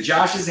 it's at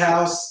Josh's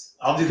house.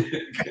 I'll do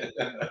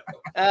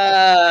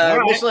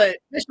Michelan,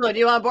 do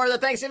you on board the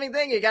Thanksgiving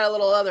thing? You got a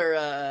little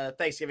other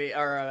Thanksgiving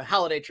or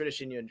holiday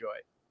tradition you enjoy?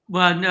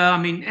 Well, no, I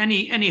mean,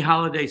 any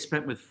holiday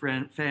spent with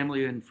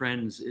family and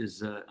friends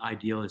is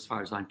ideal as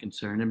far as I'm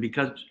concerned. And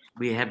because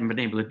we haven't been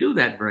able to do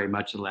that very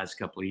much the last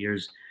couple of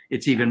years,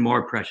 it's even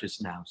more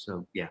precious now.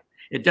 So, yeah,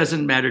 it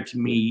doesn't matter to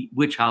me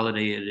which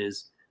holiday it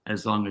is,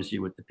 as long as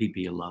you're with the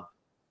people you love.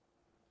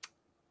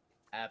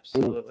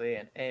 Absolutely.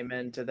 And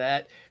amen to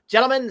that.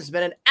 Gentlemen, it's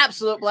been an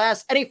absolute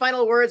blast. Any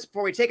final words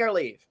before we take our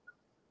leave?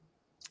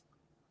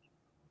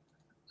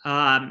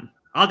 I'll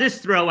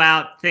just throw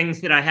out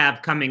things that I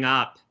have coming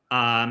up.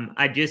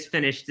 I just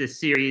finished this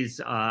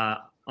series on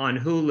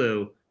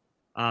Hulu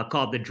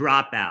called The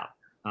Dropout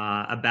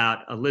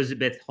about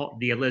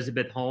the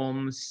Elizabeth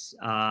Holmes,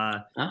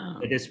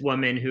 this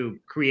woman who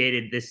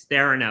created this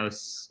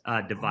Theranos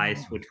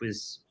device, which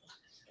was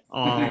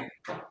all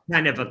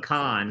kind of a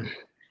con,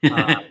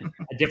 a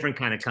different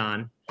kind of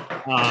con.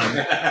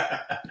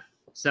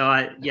 So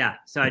I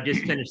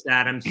just finished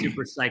that. I'm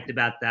super psyched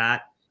about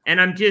that,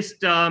 and I'm just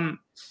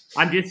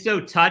so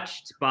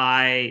touched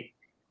by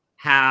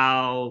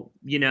how,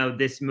 you know,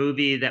 this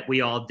movie that we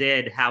all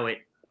did, how it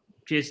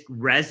just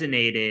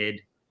resonated,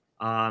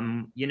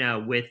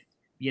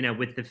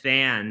 with the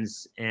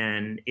fans,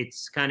 and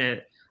it's kind of,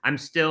 I'm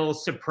still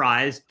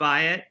surprised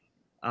by it,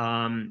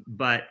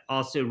 but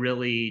also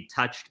really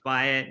touched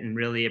by it and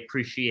really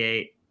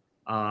appreciate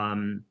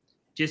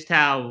just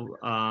how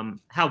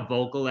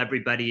vocal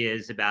everybody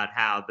is about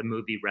how the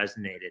movie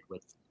resonated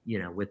with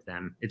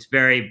them. It's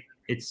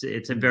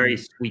a very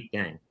sweet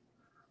thing.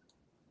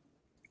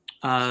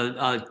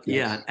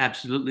 Yeah,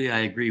 absolutely. I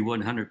agree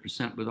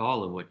 100% with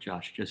all of what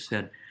Josh just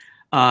said.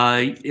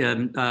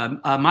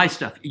 My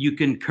stuff, you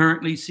can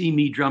currently see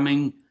me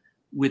drumming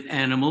with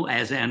Animal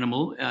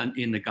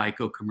in the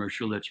Geico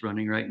commercial that's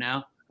running right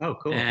now. Oh,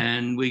 cool.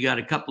 And we got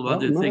a couple of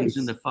other things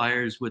in the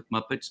fires with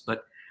Muppets,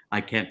 but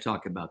I can't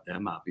talk about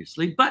them,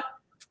 obviously. But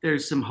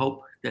there's some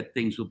hope that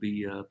things will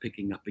be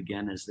picking up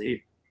again as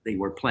they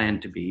were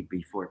planned to be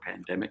before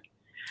pandemic.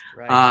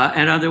 Right.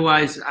 And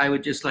otherwise, I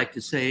would just like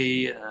to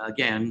say,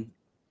 again,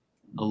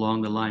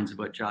 along the lines of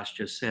what Josh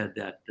just said,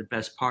 that the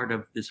best part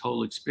of this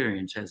whole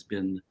experience has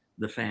been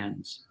the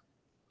fans.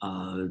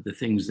 The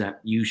things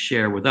that you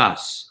share with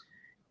us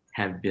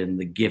have been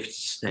the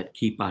gifts that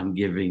keep on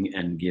giving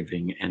and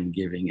giving and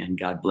giving. And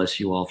God bless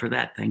you all for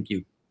that. Thank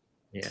you.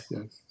 Yeah.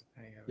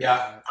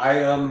 Yeah.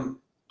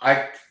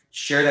 I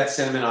share that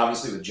sentiment,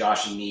 obviously, with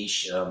Josh and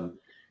Mish and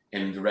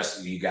the rest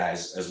of you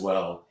guys as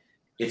well.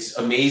 It's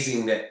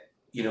amazing that,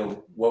 you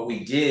know, what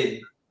we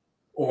did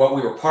or what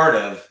we were part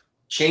of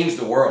changed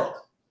the world.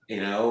 You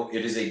know,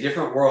 it is a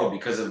different world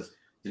because of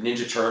the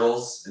Ninja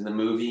Turtles in the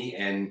movie,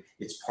 and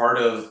it's part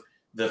of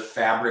the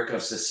fabric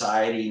of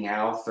society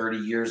now, 30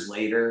 years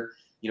later.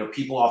 You know,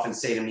 people often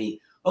say to me,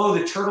 oh,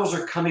 the Turtles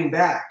are coming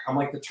back. I'm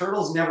like, the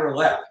Turtles never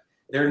left.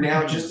 They're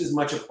now just as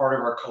much a part of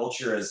our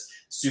culture as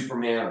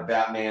Superman or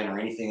Batman or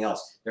anything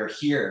else. They're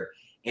here.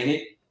 And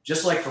it,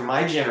 just like for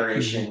my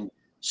generation,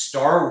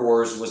 Star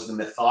Wars was the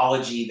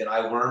mythology that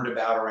I learned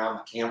about around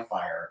the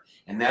campfire.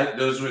 And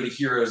those were the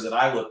heroes that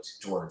I looked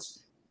towards.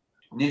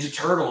 Ninja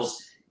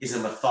Turtles is a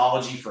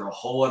mythology for a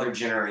whole other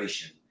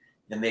generation.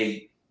 And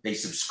they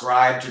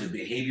subscribe to the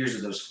behaviors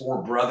of those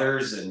four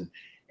brothers and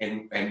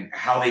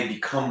how they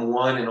become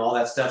one and all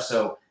that stuff.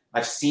 So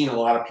I've seen a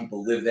lot of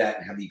people live that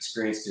and have the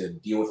experience to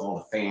deal with all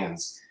the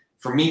fans.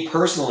 For me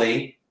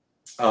personally,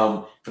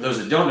 for those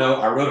that don't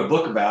know, I wrote a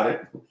book about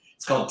it.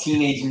 It's called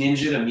Teenage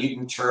Ninja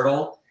Mutant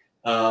Turtle.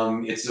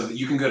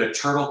 You can go to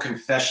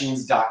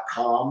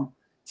turtleconfessions.com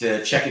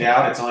to check it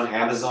out. It's on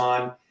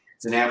Amazon.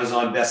 It's an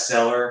Amazon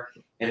bestseller.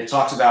 And it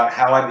talks about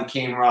how I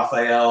became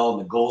Raphael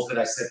and the goals that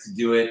I set to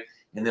do it.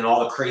 And then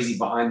all the crazy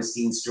behind the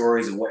scenes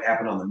stories of what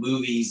happened on the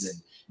movies and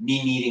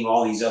me meeting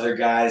all these other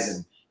guys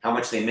and how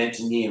much they meant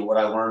to me and what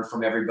I learned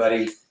from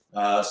everybody.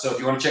 So if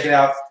you want to check it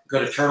out,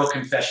 go to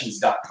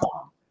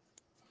turtleconfessions.com.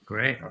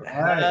 Great.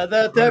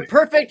 The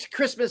perfect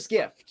Christmas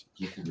gift.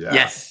 Yeah.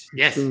 Yes.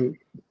 Yes.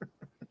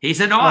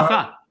 He's an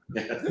author.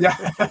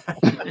 Yeah.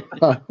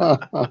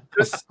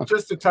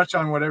 just to touch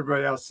on what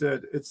everybody else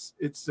said, it's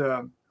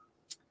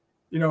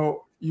you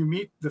know, you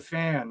meet the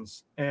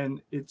fans,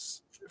 and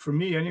it's, for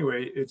me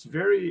anyway, it's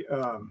very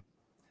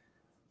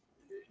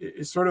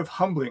it's sort of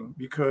humbling,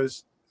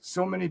 because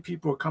so many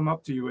people come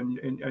up to you,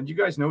 and you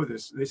guys know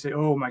this. They say,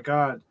 "Oh my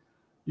God,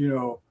 you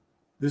know,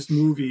 this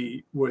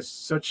movie was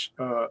such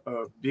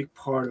a big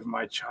part of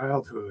my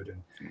childhood,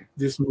 and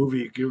this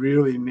movie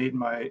really made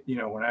my, you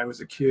know, when I was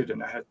a kid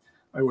and I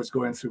was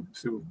going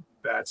through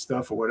bad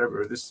stuff or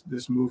whatever,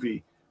 this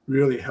movie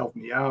really helped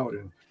me out,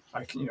 and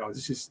I can, you know,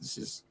 this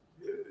is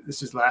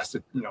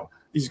lasted, you know,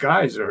 these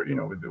guys are, you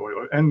know,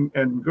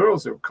 and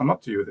girls that come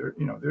up to you, they're,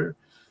 you know,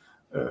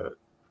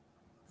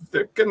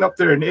 they're getting up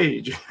there in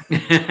age.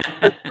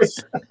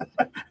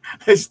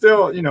 They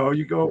still, you know,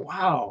 you go,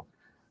 wow.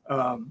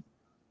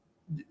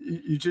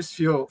 You just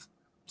feel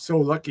so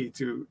lucky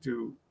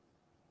to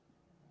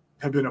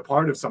have been a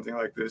part of something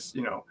like this,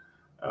 you know,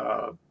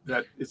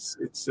 that it's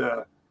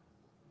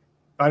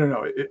I don't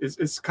know,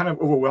 it's kind of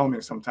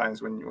overwhelming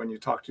sometimes when you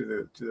talk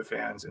to the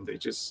fans, and they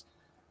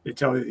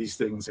tell you these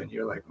things, and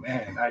you're like,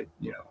 man,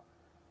 yeah.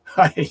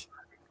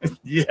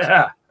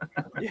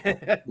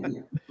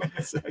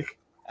 It's like,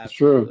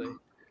 True.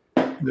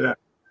 Yeah.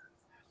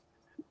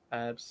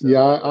 Absolutely.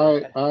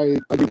 Yeah, I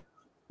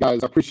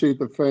guys, I appreciate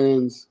the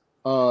fans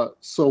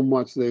so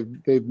much.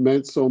 They've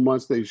meant so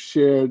much. They've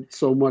shared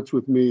so much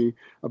with me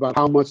about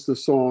how much the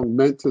song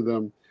meant to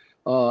them,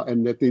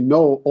 and that they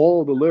know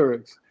all the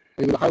lyrics.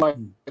 And the highlight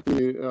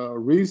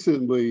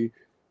recently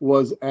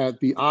was at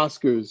the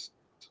Oscars,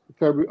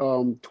 February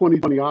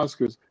 2020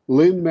 Oscars.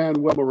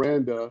 Lin-Manuel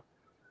Miranda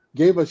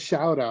gave a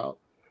shout out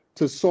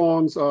to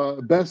songs,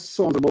 best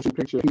songs in motion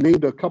picture. He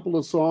named a couple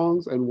of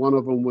songs, and one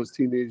of them was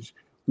Teenage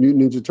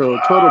Mutant Ninja Turtle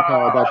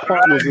Power by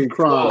Partners in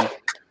Crime.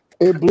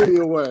 It blew me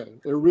away.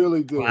 It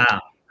really did.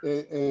 Wow.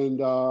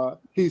 And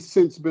he's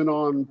since been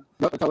on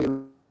the Kelly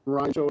and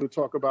Ryan show to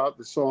talk about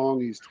the song.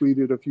 He's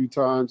tweeted a few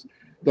times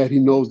that he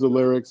knows the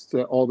lyrics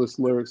to all this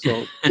lyrics.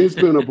 So it's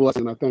been a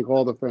blessing. I thank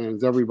all the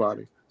fans,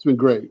 everybody. It's been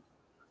great.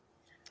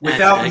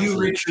 Without you,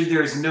 Richard,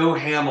 there's no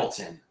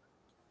Hamilton.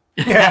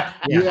 yeah.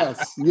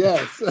 Yes.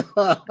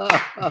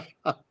 I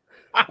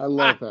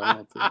love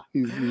Hamilton.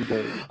 He's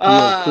great.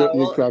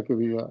 You're cracking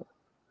me up.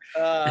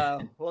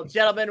 Well,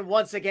 gentlemen,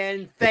 once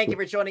again, thank you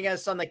for joining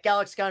us on the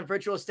GalaxyCon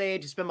virtual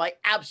stage. It's been my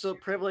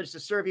absolute privilege to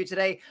serve you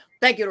today.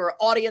 Thank you to our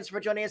audience for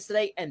joining us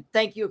today, and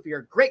thank you for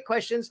your great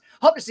questions.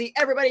 Hope to see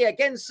everybody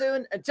again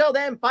soon. Until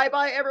then,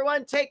 bye-bye,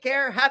 everyone. Take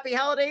care. Happy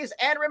holidays,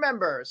 and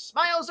remember,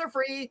 smiles are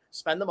free.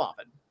 Spend them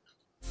often.